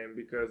in a game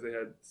because they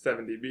had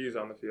 7 DBs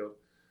on the field.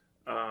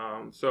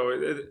 So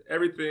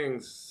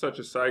everything's such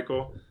a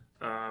cycle,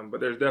 but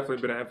there's definitely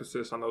been an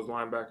emphasis on those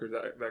linebackers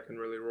that can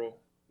really roll.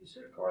 You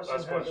said Carson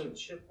has a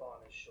chip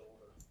on his shoulder.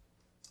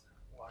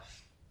 Why?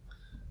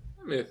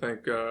 I mean, I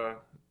think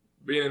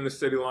being in the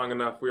city long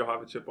enough, we all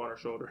have a chip on our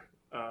shoulder.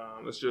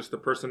 It's just the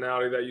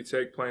personality that you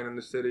take playing in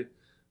the city.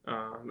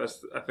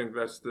 I think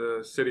that's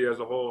the city as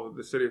a whole.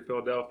 The city of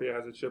Philadelphia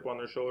has a chip on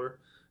their shoulder.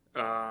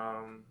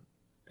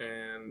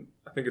 And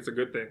I think it's a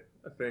good thing.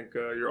 I think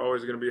you're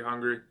always going to be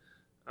hungry.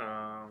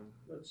 But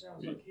it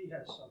sounds like he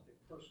has something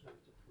personal to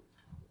prove.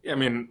 Yeah, I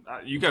mean,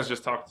 you guys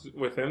just talked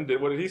with him.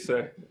 What did he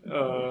say?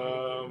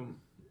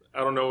 I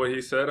don't know what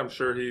he said. I'm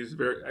sure he's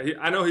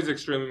I know he's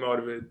extremely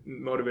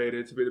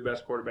motivated to be the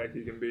best quarterback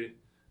he can be.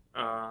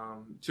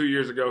 2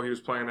 years ago, he was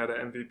playing at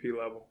an MVP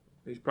level.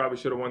 He probably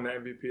should have won the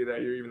MVP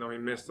that year, even though he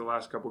missed the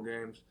last couple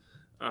games.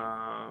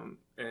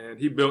 And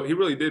he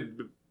really did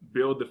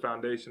build the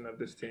foundation of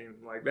this team.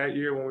 Like that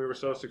year when we were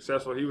so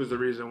successful, he was the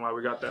reason why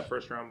we got that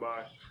first round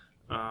bye.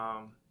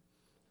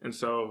 And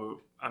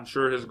so I'm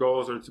sure his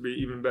goals are to be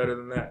even better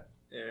than that.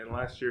 And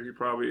last year he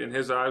probably, in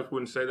his eyes,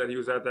 wouldn't say that he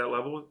was at that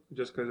level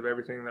just because of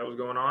everything that was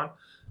going on.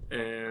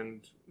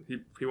 And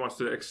he wants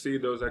to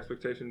exceed those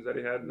expectations that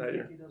he had that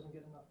year. He doesn't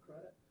get enough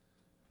credit?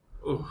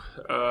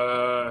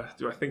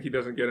 Do I think he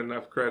doesn't get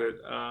enough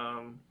credit? I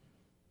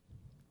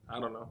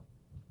don't know.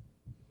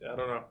 I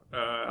don't know.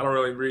 I don't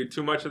really read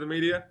too much of the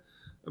media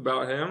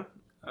about him.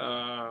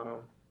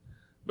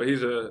 But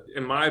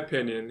in my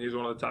opinion, he's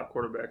one of the top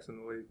quarterbacks in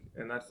the league.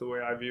 And that's the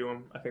way I view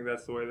him. I think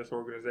that's the way this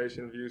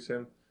organization views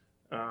him.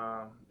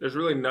 There's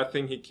really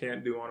nothing he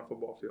can't do on a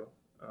football field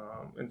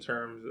in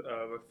terms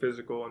of a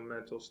physical and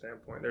mental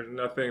standpoint. There's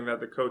nothing that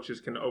the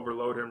coaches can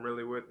overload him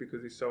really with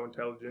because he's so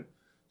intelligent,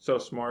 so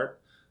smart.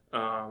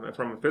 And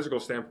from a physical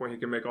standpoint, he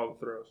can make all the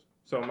throws.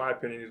 So in my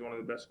opinion, he's one of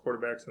the best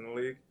quarterbacks in the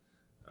league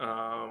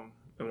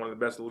and one of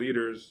the best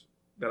leaders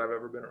that I've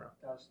ever been around.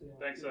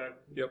 Thanks, Zach.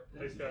 Yep.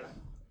 Thanks, guys.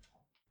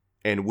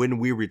 And when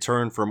we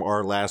return from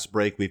our last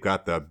break, we've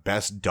got the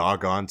best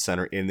doggone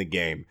center in the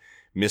game.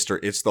 Mr.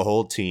 It's the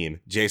Whole Team,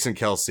 Jason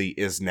Kelce,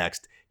 is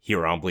next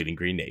here on Bleeding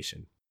Green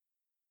Nation.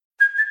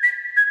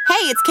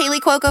 Hey, it's Kaylee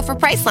Cuoco for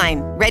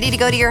Priceline. Ready to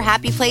go to your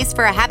happy place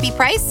for a happy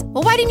price?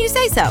 Well, why didn't you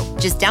say so?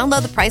 Just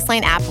download the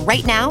Priceline app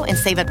right now and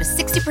save up to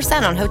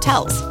 60% on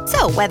hotels.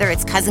 So whether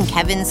it's Cousin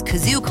Kevin's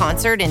Kazoo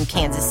Concert in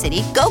Kansas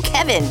City, go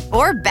Kevin,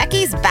 or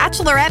Becky's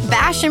Bachelorette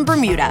Bash in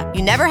Bermuda,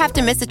 you never have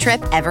to miss a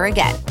trip ever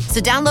again.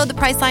 So download the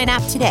Priceline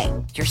app today.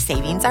 Your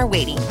savings are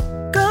waiting.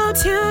 Go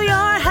to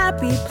your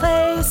happy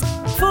place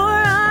for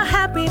a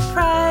happy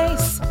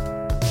price.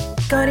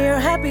 Go to your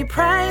happy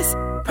price,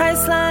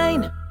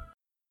 Priceline.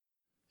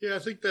 Yeah, I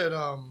think that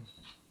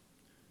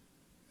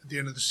at the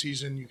end of the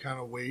season, you kind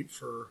of wait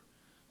for,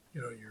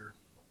 your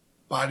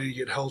body to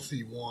get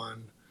healthy,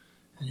 one,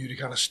 and you to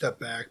kind of step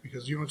back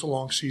because, it's a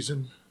long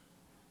season,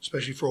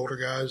 especially for older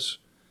guys.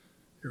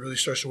 It really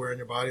starts to wear on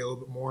your body a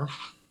little bit more.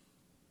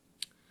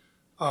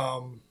 I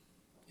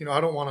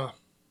don't want to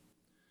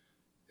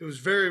 – it was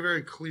very,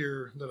 very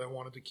clear that I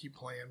wanted to keep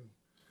playing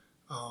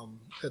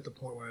at the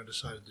point when I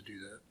decided to do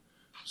that.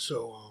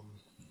 So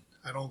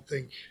I don't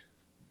think,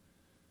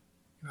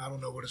 I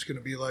don't know what it's going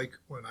to be like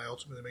when I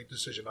ultimately make the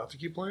decision not to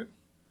keep playing.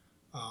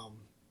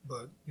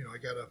 But, I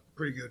got a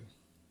pretty good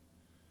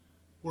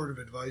word of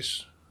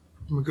advice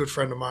from a good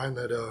friend of mine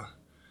that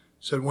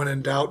said, when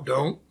in doubt,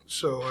 don't.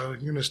 So I'm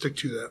going to stick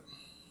to that.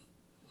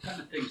 What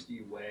kind of things do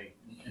you weigh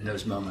in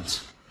those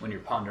moments when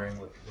you're pondering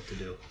what to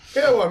do?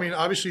 Yeah, well, I mean,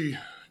 obviously,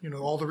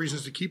 all the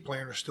reasons to keep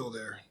playing are still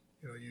there.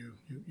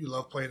 You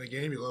love playing the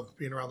game. You love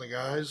being around the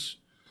guys.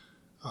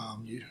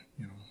 You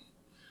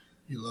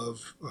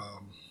love,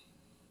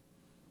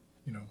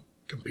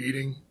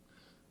 competing,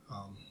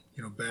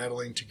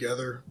 battling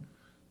together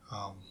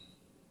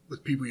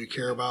with people you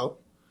care about.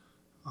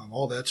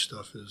 All that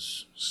stuff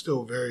is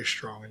still very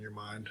strong in your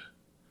mind.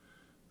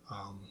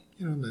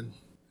 And then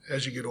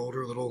as you get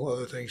older, little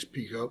other things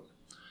peak up.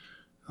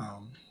 I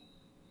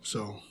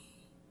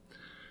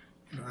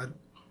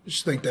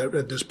just think that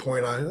at this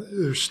point,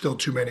 there's still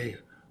too many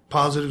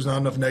positives, not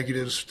enough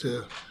negatives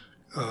to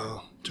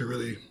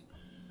really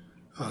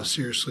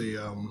seriously,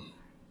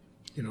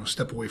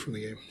 step away from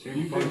the game.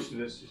 Same approach to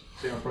this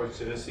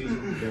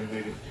season.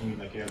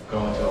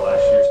 Going into the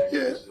last year, saying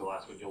this is the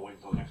last one. You'll wait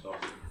until next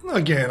offseason.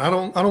 Again, I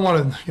don't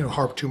want to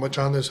harp too much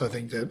on this. I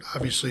think that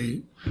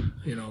obviously,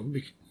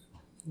 the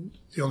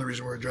only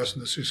reason we're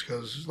addressing this is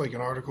because it's like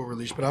an article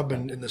released. But I've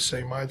been in the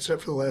same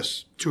mindset for the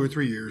last 2 or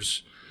 3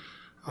 years,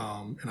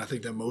 and I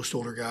think that most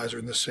older guys are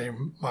in the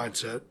same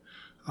mindset.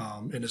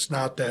 And it's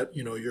not that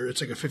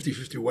it's like a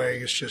 50-50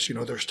 weighing. It's just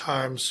there's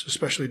times,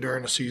 especially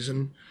during a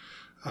season,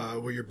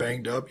 where you're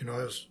banged up.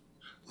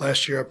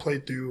 Last year I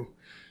played through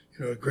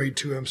a grade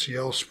 2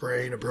 MCL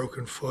sprain, a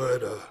broken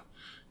foot,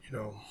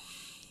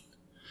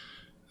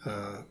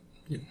 I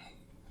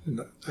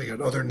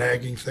got other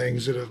nagging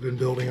things that have been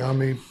building on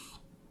me.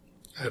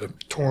 I had a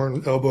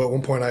torn elbow. At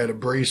one point I had a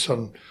brace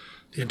on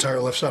the entire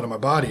left side of my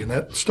body, and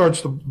that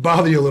starts to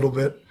bother you a little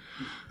bit.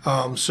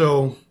 But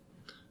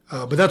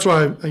that's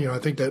why, I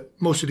think that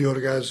most of the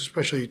older guys,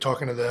 especially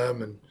talking to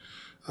them and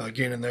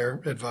gaining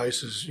their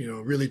advice, is,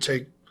 really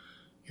take,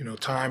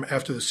 time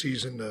after the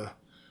season to,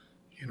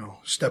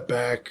 step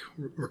back,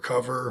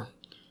 recover,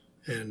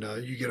 and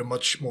you get a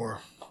much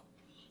more,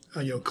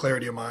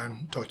 clarity of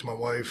mind. Talk to my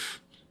wife,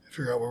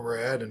 figure out where we're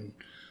at, and,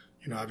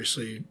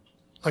 obviously,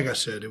 like I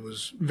said, it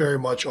was very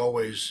much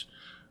always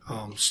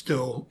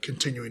still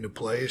continuing to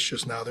play. It's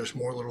just now there's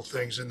more little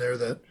things in there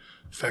that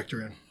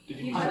factor in. Did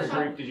you need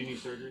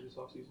surgery this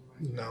offseason?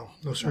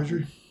 No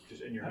surgery.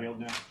 Just and you're healed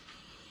now?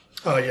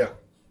 Yeah.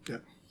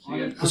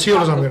 As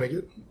healed as I'm going to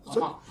get.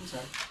 I'm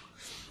sorry.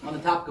 On the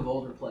topic of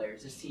older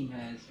players, this team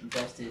has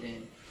invested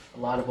in a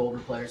lot of older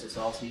players this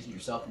offseason,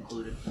 yourself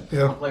included.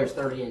 Yeah. Players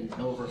 30 and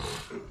over.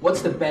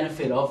 What's the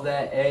benefit of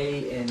that,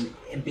 A,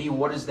 and B,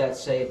 what does that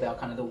say about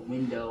kind of the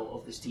window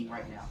of this team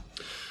right now?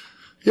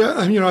 Yeah,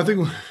 I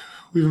think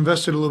we've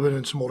invested a little bit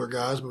in some older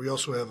guys, but we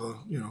also have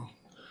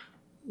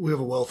we have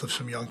a wealth of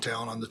some young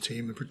talent on the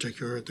team, in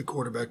particular at the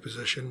quarterback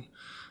position.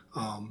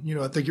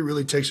 I think it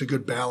really takes a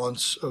good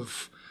balance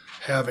of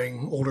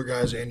having older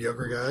guys and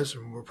younger guys,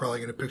 and we're probably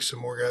going to pick some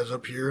more guys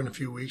up here in a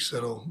few weeks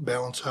that'll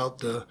balance out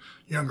the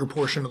younger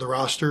portion of the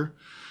roster.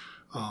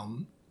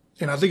 And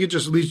I think it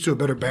just leads to a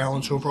better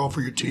balance overall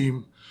for your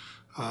team.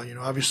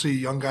 Obviously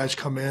young guys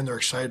come in, they're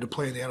excited to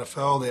play in the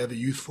NFL. They have a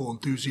youthful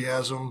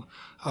enthusiasm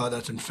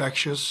that's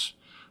infectious.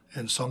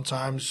 And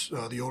sometimes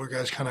the older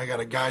guys kind of got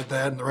to guide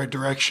that in the right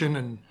direction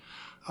and,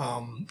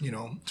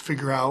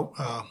 figure out,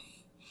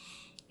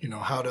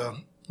 how to,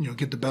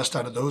 get the best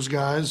out of those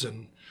guys.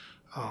 And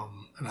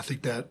I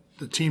think that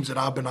the teams that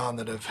I've been on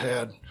that have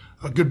had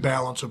a good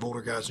balance of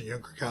older guys and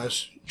younger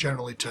guys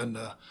generally tend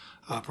to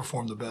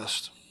perform the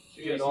best.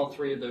 So you had all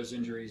 3 of those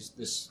injuries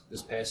this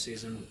past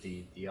season with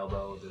the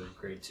elbow, the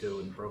grade 2,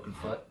 and the broken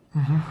foot.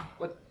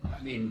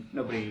 Mm-hmm.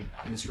 Nobody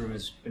in this room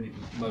has been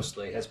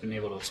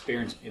able to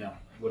experience,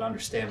 would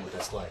understand what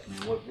that's like.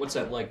 What's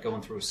that like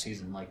going through a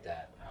season like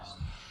that?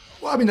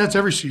 Well, that's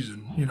every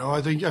season.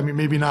 I think,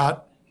 maybe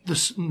not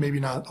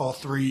all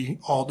 3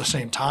 all at the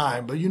same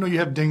time, but you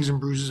have dings and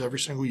bruises every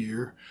single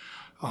year.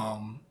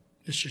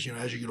 It's just,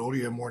 as you get older,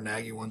 you have more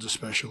nagging ones,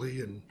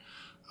 especially, and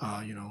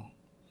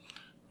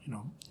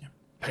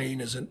pain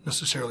isn't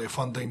necessarily a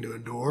fun thing to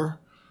endure.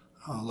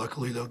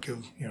 Luckily, they'll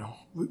give,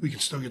 we can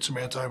still get some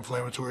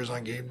anti-inflammatories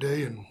on game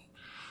day, and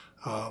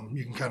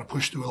you can kind of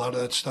push through a lot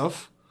of that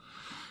stuff.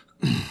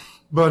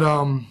 But,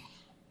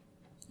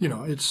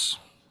 it's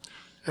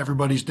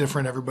everybody's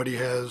different. Everybody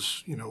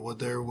has, what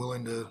they're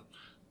willing to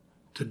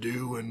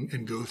do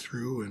and go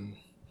through. And,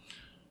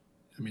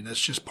 that's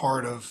just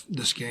part of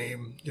this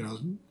game.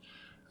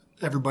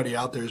 Everybody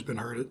out there has been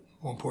hurt at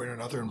one point or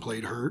another and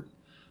played hurt.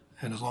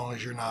 And as long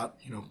as you're not,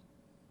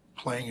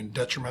 playing and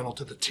detrimental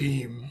to the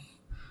team,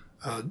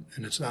 and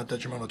it's not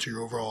detrimental to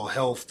your overall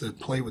health to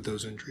play with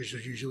those injuries, you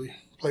usually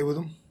play with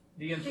them.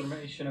 The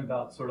information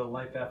about sort of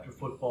life after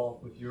football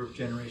with your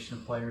generation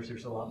of players,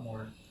 there's a lot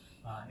more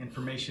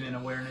information and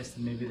awareness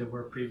than maybe there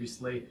were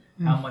previously.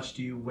 How much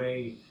do you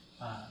weigh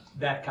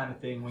that kind of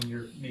thing when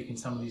you're making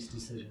some of these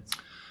decisions?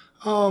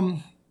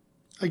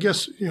 I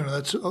guess,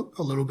 that's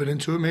a little bit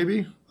into it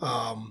maybe.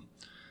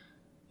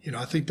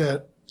 I think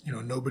that,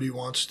 nobody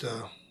wants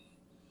to,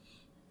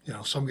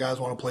 some guys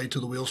want to play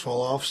till the wheels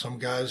fall off. Some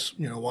guys,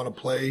 want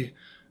to play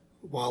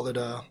while it,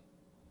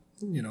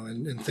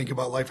 and think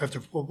about life after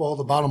football.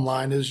 The bottom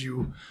line is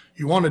you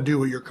want to do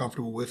what you're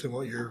comfortable with and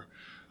what you're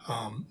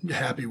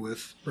happy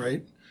with,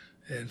 right?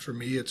 And for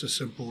me, it's a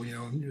simple,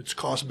 it's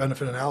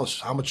cost-benefit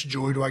analysis. How much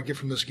joy do I get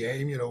from this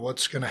game?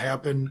 What's going to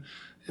happen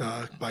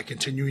by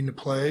continuing to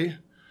play?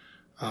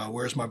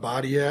 Where's my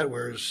body at?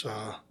 Where's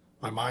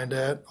my mind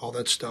at? All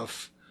that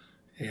stuff.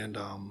 And,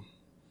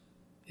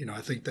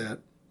 I think that,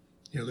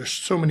 there's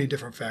so many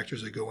different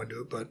factors that go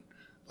into it. But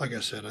like I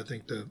said, I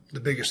think the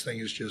biggest thing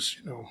is just,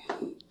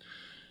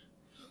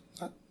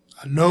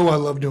 I know I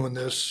love doing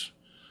this.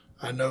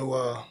 I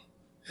know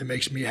it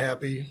makes me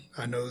happy.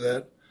 I know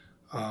that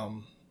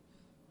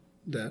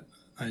that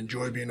I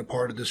enjoy being a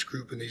part of this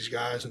group and these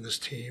guys and this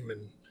team,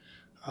 and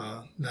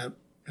that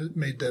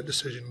made that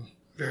decision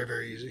very,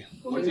 very easy.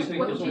 What do you think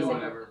you'll do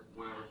whenever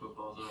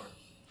football's over?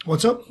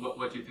 What's up?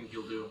 What do you think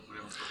you'll do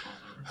whenever football's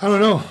over? I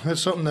don't know.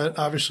 That's something that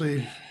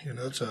obviously,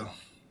 it's a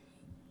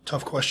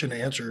tough question to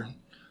answer.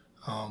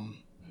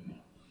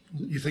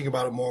 You think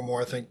about it more and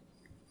more. I think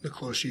the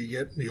closer you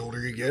get, the older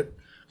you get,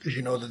 because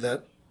you know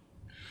that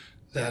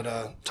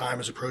time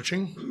is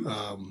approaching.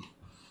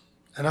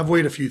 And I've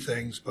weighed a few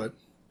things, but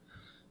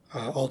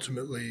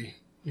ultimately,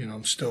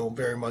 I'm still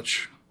very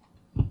much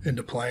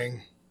into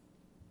playing.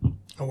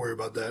 I'll worry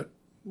about that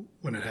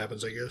when it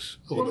happens, I guess,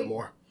 a little bit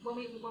more. When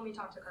we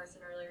talked to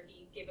Carson earlier,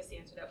 he gave us the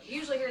answer that we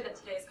usually hear that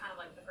today is kind of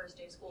like the first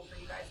day of school for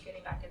you guys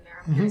getting back in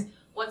there. I'm curious,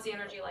 what's the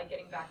energy like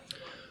getting back into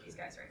going with these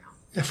guys right now?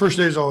 Yeah, first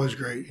day is always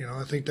great.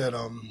 I think that,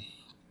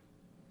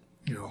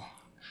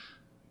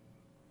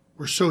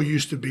 we're so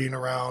used to being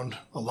around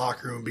a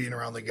locker room, being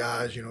around the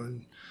guys,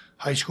 in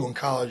high school and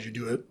college, you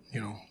do it,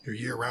 you're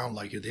year round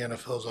like it. The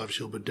NFL is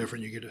obviously a little bit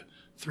different. You get a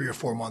 3 or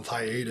 4 month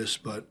hiatus,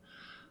 but,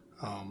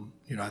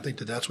 I think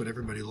that's what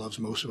everybody loves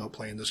most about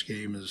playing this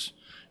game is,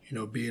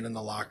 being in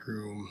the locker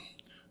room,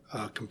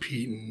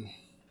 competing,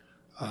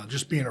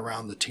 just being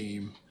around the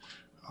team.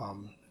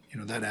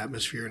 That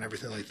atmosphere and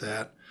everything like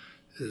that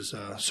is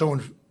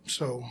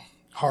so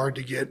hard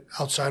to get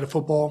outside of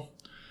football.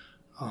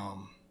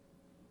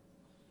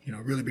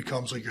 It really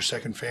becomes like your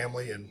second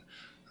family, and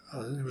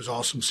it was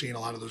awesome seeing a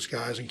lot of those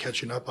guys and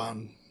catching up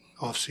on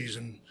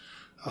off-season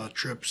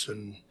trips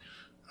and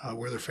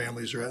where their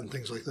families are at and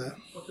things like that.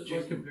 What's it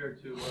like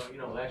compared to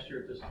last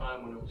year at this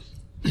time when it was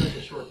such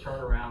a short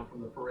turnaround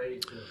from the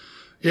parade to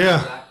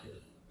back here?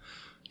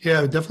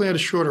 Yeah, definitely had a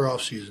shorter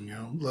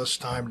off-season. Less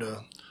time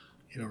to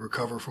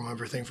recover from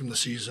everything from the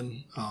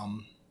season.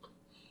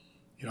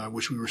 I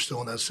wish we were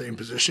still in that same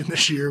position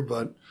this year,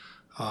 but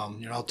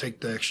I'll take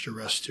the extra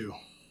rest too.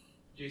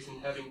 Jason,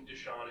 having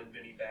Deshaun and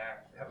Vinny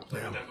back, haven't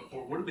played with them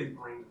before, what do they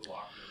bring to the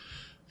locker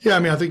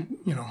room? Yeah, I think,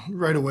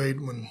 right away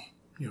when,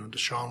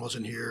 Deshaun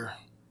wasn't here,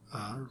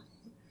 the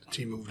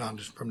team moved on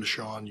from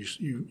Deshaun,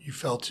 you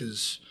felt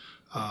his,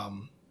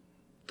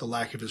 the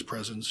lack of his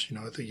presence.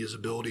 I think his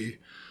ability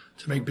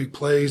to make big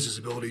plays, his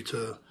ability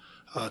to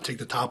take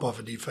the top off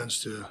of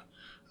defense, to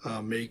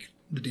make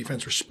the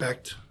defense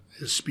respect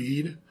his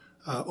speed,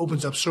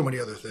 opens up so many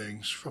other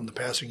things from the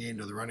passing game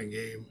to the running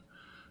game.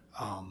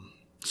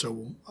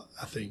 So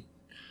I think,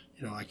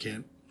 I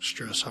can't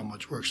stress how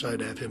much we're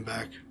excited to have him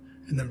back.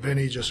 And then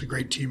Vinny, just a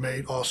great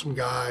teammate, awesome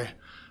guy.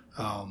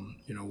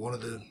 One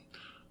of the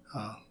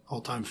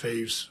all-time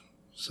faves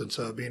since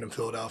being in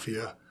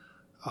Philadelphia.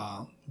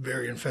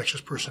 Very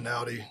infectious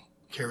personality,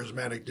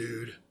 charismatic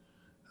dude.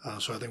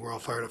 So I think we're all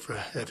fired up to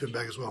have him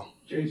back as well.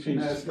 Jason,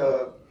 as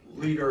the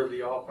leader of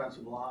the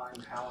offensive line,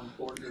 how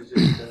important is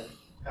it to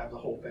have the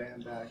whole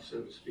band back,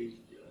 so to speak?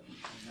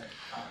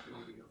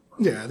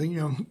 Yeah, I think,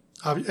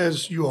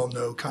 as you all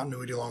know,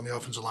 continuity along the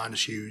offensive line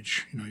is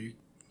huge.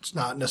 It's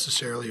not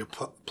necessarily a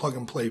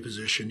plug-and-play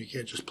position. You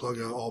can't just plug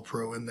an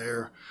all-pro in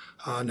there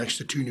next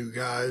to 2 new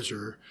guys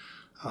or,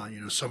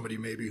 somebody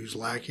maybe who's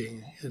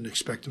lacking and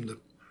expect them to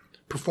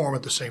perform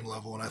at the same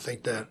level. And I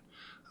think that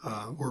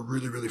we're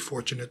really, really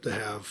fortunate to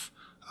have,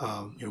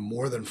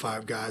 more than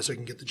 5 guys that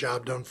can get the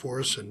job done for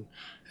us. And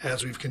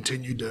as we've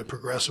continued to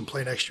progress and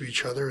play next to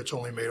each other, it's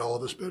only made all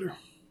of us better.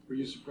 Were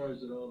you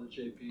surprised at all that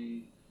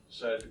JP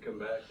decided to come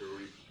back, or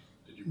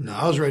did you? No,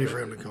 I was ready for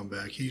him to come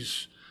back. He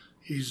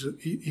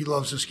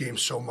loves this game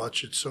so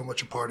much. It's so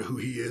much a part of who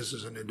he is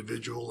as an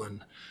individual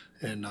and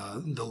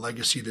the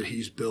legacy that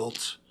he's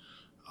built.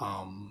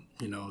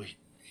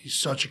 He's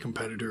such a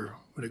competitor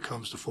when it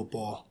comes to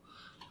football.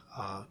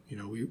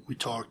 We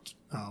talked,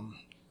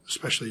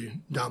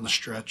 especially down the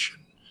stretch.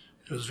 And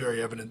it was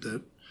very evident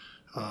that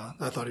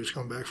I thought he was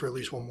coming back for at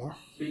least one more.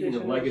 Speaking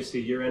of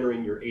legacy, you're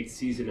entering your 8th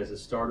season as a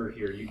starter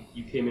here.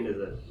 You came in as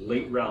a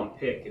late round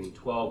pick in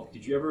 12.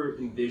 Did you ever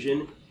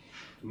envision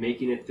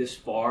making it this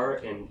far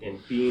and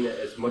being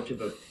as much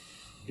of a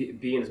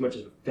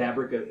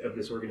fabric of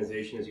this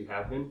organization as you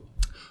have been?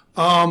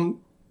 Well,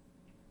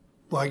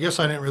 I guess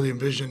I didn't really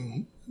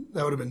envision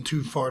that would have been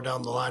too far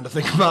down the line to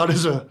think about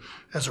as a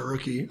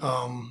rookie.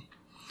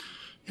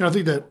 I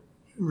think that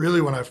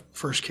really when I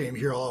first came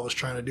here, all I was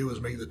trying to do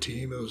was make the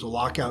team. It was a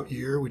lockout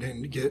year. We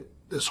didn't get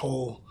this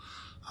whole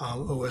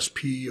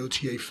OSP,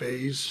 OTA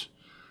phase.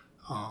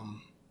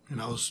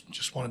 And I was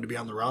just wanted to be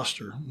on the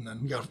roster. And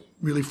then got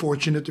really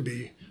fortunate to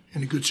be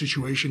in a good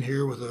situation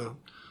here with a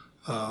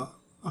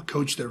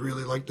coach that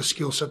really liked the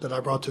skill set that I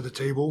brought to the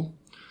table,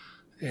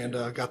 and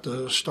got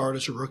to start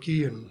as a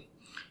rookie. And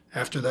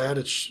after that,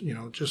 it's,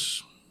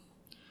 just,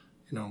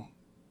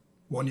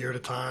 1 year at a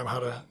time, how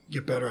to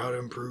get better, how to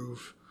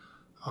improve.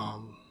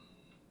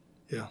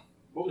 Yeah.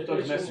 What was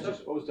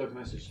Doug's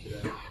message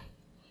today?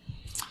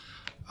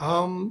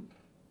 I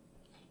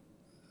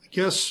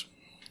guess,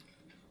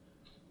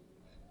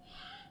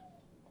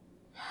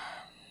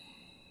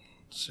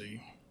 let's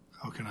see,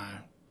 how can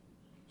I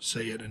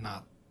say it and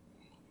not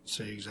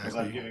say exactly?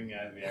 Without giving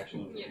the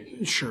actual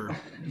information? Sure.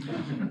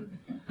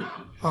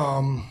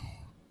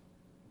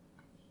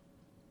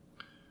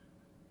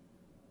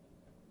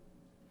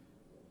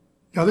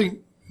 I think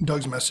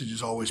Doug's message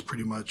is always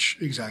pretty much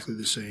exactly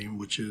the same,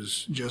 which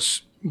is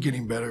just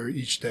getting better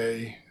each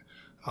day,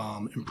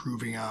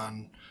 improving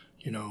on,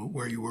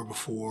 where you were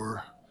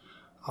before,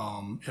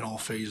 in all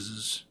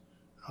phases.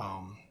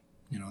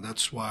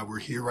 That's why we're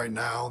here right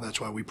now. That's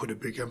why we put a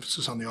big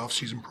emphasis on the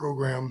off-season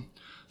program.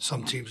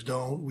 Some teams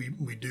don't.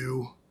 We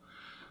do.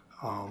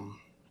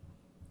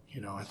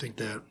 I think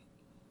that,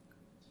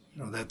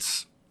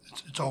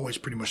 it's always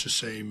pretty much the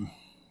same,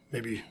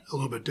 maybe a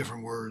little bit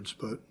different words,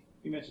 but.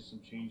 You mentioned some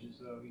changes,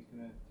 though, he's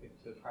going to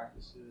take to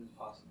practices,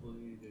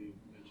 possibly. Did you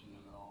mention them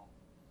at all?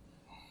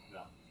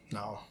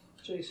 No.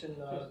 Jason,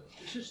 does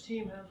this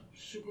team have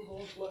Super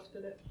Bowls left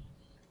in it?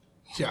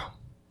 Yeah,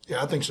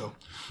 I think so.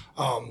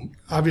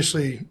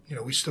 Obviously,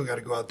 we still got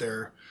to go out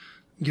there,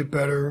 get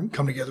better,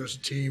 come together as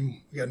a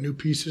team. We got new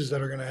pieces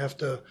that are going to have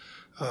to,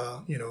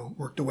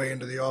 work their way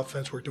into the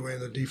offense, work their way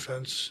into the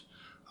defense.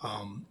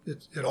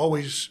 It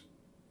always,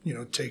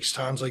 takes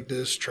times like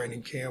this,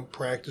 training camp,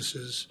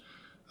 practices,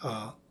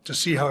 to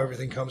see how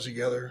everything comes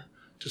together,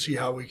 to see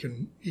how we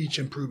can each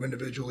improve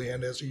individually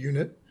and as a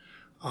unit.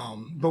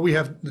 But we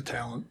have the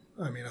talent.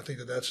 I think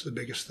that's the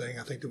biggest thing.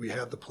 I think that we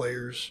have the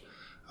players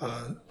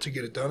to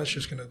get it done. It's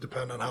just going to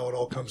depend on how it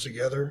all comes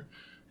together.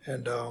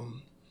 And,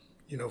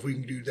 if we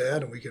can do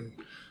that and we can,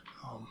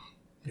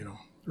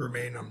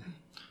 remain a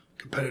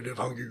competitive,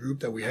 hungry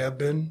group that we have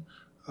been,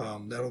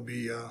 that'll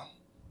be,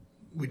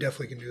 we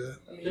definitely can do that.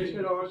 It's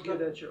been argued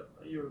that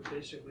you're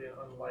basically an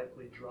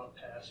unlikely drop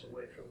pass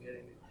away from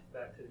getting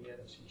back to the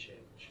NFC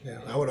Championship.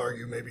 Yeah, I would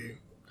argue maybe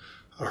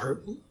a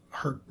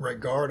hurt right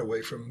guard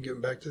away from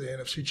getting back to the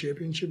NFC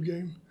Championship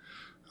game.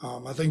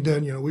 I think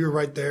then, we were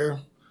right there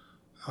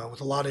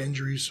with a lot of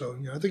injuries. So,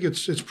 I think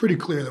it's pretty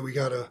clear that we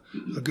got a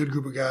good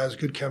group of guys,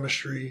 good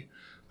chemistry,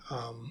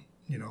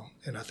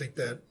 and I think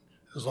that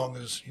as long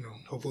as,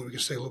 hopefully we can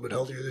stay a little bit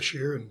healthier this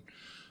year. And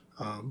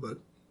but,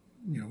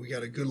 we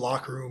got a good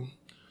locker room,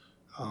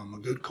 a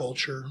good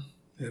culture,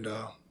 and,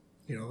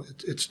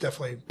 it's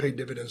definitely paid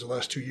dividends the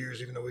last 2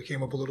 years, even though we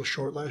came up a little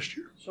short last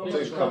year. So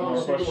much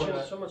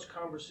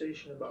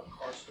conversation about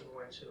Carson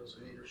Wentz and his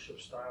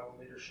leadership style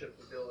and leadership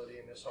ability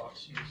in this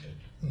offseason.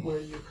 Where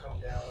do you come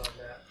down on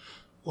that?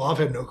 Well, I've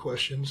had no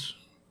questions.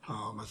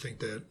 I think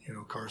that,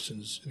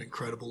 Carson's an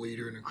incredible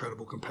leader, an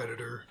incredible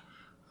competitor.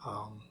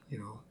 I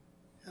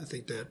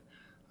think that,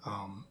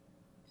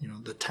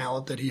 the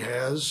talent that he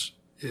has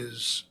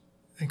is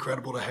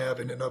incredible to have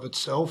in and of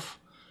itself.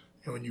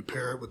 And when you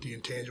pair it with the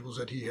intangibles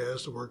that he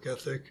has, the work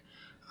ethic,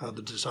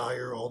 the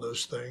desire, all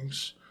those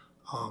things,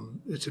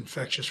 it's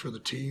infectious for the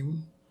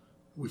team.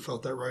 We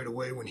felt that right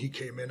away when he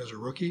came in as a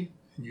rookie,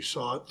 and you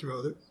saw it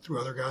through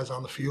other guys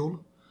on the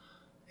field.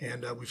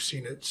 And we've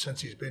seen it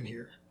since he's been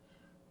here.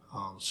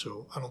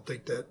 So I don't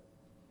think that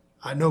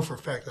 – I know for a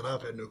fact that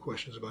I've had no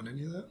questions about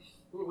any of that.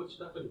 What's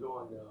nothing to go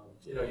on,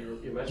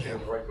 you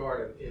mentioned the right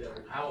guard.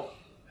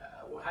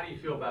 How do you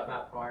feel about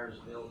Matt Pryor's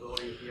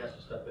availability if he has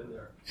to step in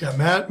there? Yeah,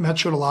 Matt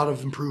showed a lot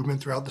of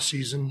improvement throughout the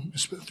season,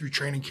 through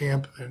training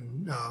camp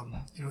and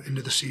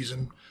into the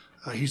season.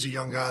 He's a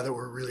young guy that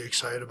we're really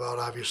excited about.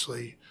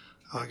 Obviously,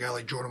 a guy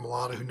like Jordan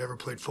Mailata, who never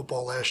played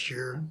football last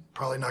year,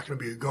 probably not going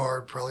to be a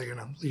guard, probably going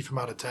to leave him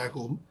out of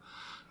tackle.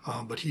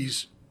 But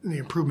the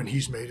improvement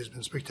he's made has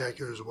been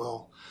spectacular as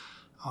well.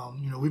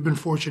 We've been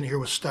fortunate here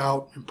with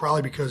Stout, and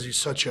probably because he's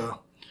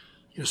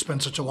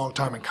spent such a long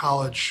time in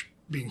college,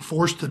 being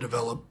forced to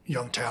develop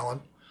young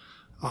talent,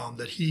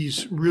 that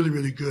he's really,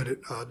 really good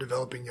at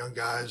developing young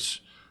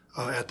guys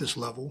at this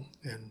level.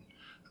 And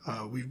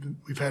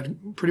we've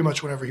had pretty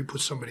much whenever he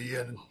puts somebody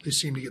in, they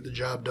seem to get the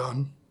job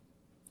done.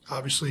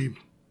 Obviously,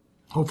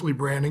 hopefully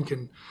Brandon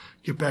can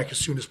get back as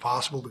soon as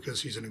possible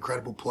because he's an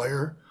incredible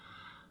player.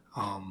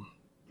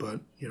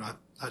 But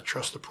I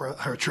trust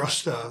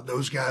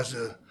those guys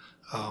to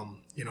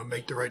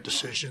make the right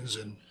decisions.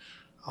 And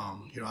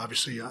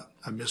obviously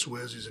I miss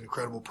Wiz. He's an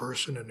incredible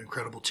person, an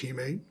incredible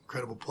teammate,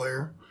 incredible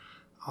player.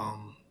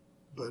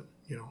 But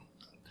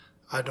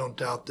I don't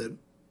doubt that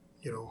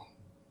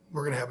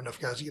we're going to have enough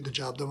guys to get the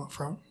job done up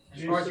front.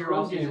 The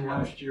run game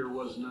last year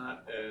was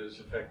not as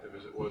effective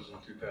as it was in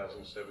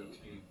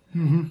 2017.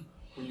 Mm-hmm.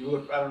 when you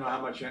look, I don't know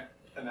how much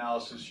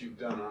analysis you've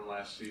done on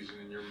last season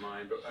in your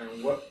mind, but I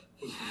mean, what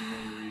was the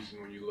main reason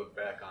when you look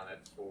back on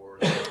it for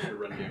your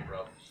run game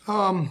problems?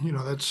 You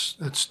know,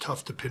 that's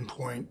tough to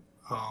pinpoint,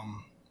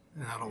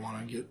 and I don't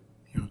want to get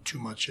too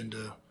much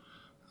into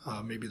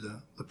maybe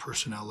the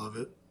personnel of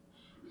it.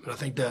 But I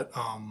think that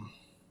I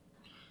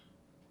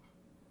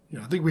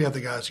think we have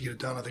the guys to get it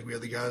done. I think we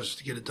have the guys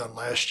to get it done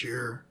last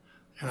year,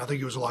 and I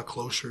think it was a lot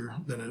closer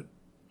than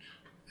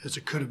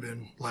it could have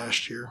been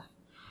last year.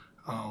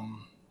 I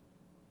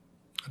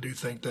do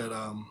think that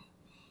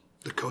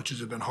the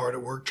coaches have been hard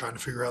at work trying to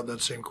figure out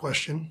that same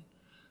question,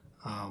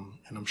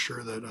 and I'm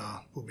sure that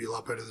we'll be a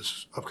lot better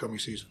this upcoming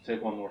season.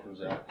 Take one more from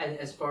Zach.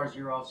 As far as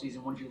your off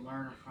season, what did you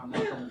learn from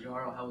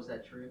Kilimanjaro? How was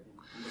that trip? And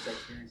what was that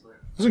experience like?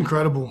 It was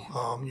incredible.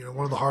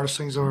 One of the hardest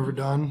things I've ever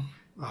done.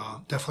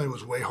 Definitely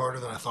was way harder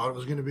than I thought it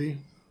was going to be.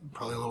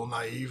 Probably a little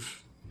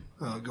naive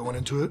going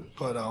into it,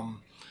 but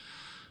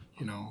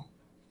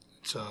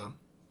it's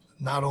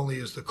not only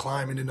is the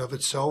climb in and of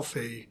itself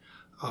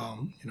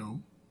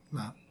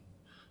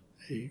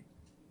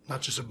not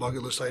just a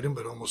bucket list item,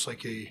 but almost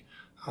like a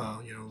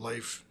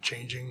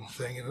life-changing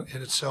thing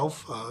in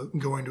itself.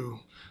 Going to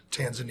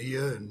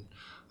Tanzania and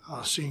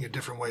seeing a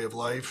different way of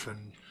life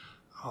and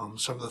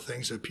some of the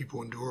things that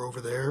people endure over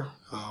there.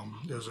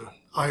 It was an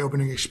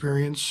eye-opening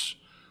experience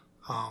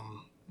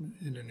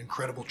and an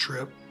incredible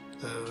trip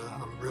that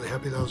I'm really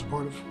happy that I was a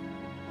part of.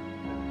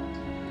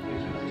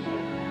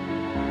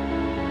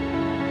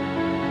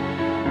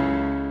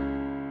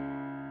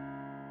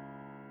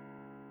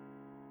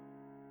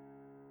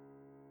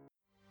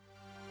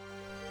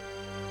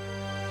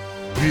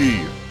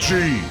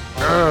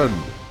 BGN.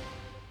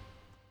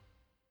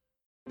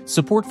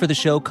 Support for the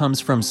show comes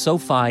from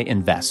SoFi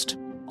Invest.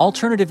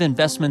 Alternative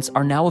investments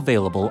are now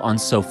available on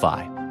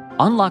SoFi.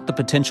 Unlock the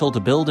potential to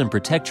build and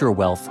protect your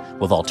wealth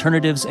with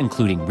alternatives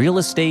including real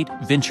estate,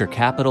 venture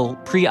capital,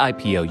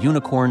 pre-IPO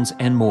unicorns,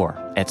 and more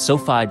at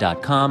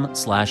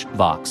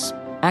SoFi.com/Vox.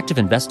 Active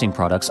investing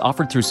products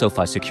offered through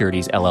SoFi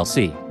Securities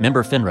LLC,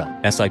 member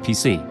FINRA,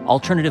 SIPC.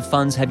 Alternative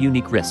funds have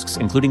unique risks,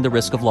 including the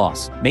risk of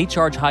loss, may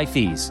charge high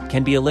fees,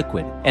 can be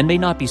illiquid, and may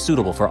not be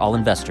suitable for all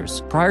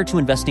investors. Prior to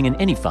investing in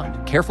any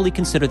fund, carefully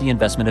consider the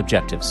investment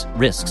objectives,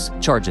 risks,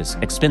 charges,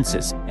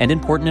 expenses, and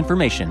important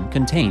information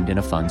contained in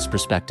a fund's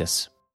prospectus.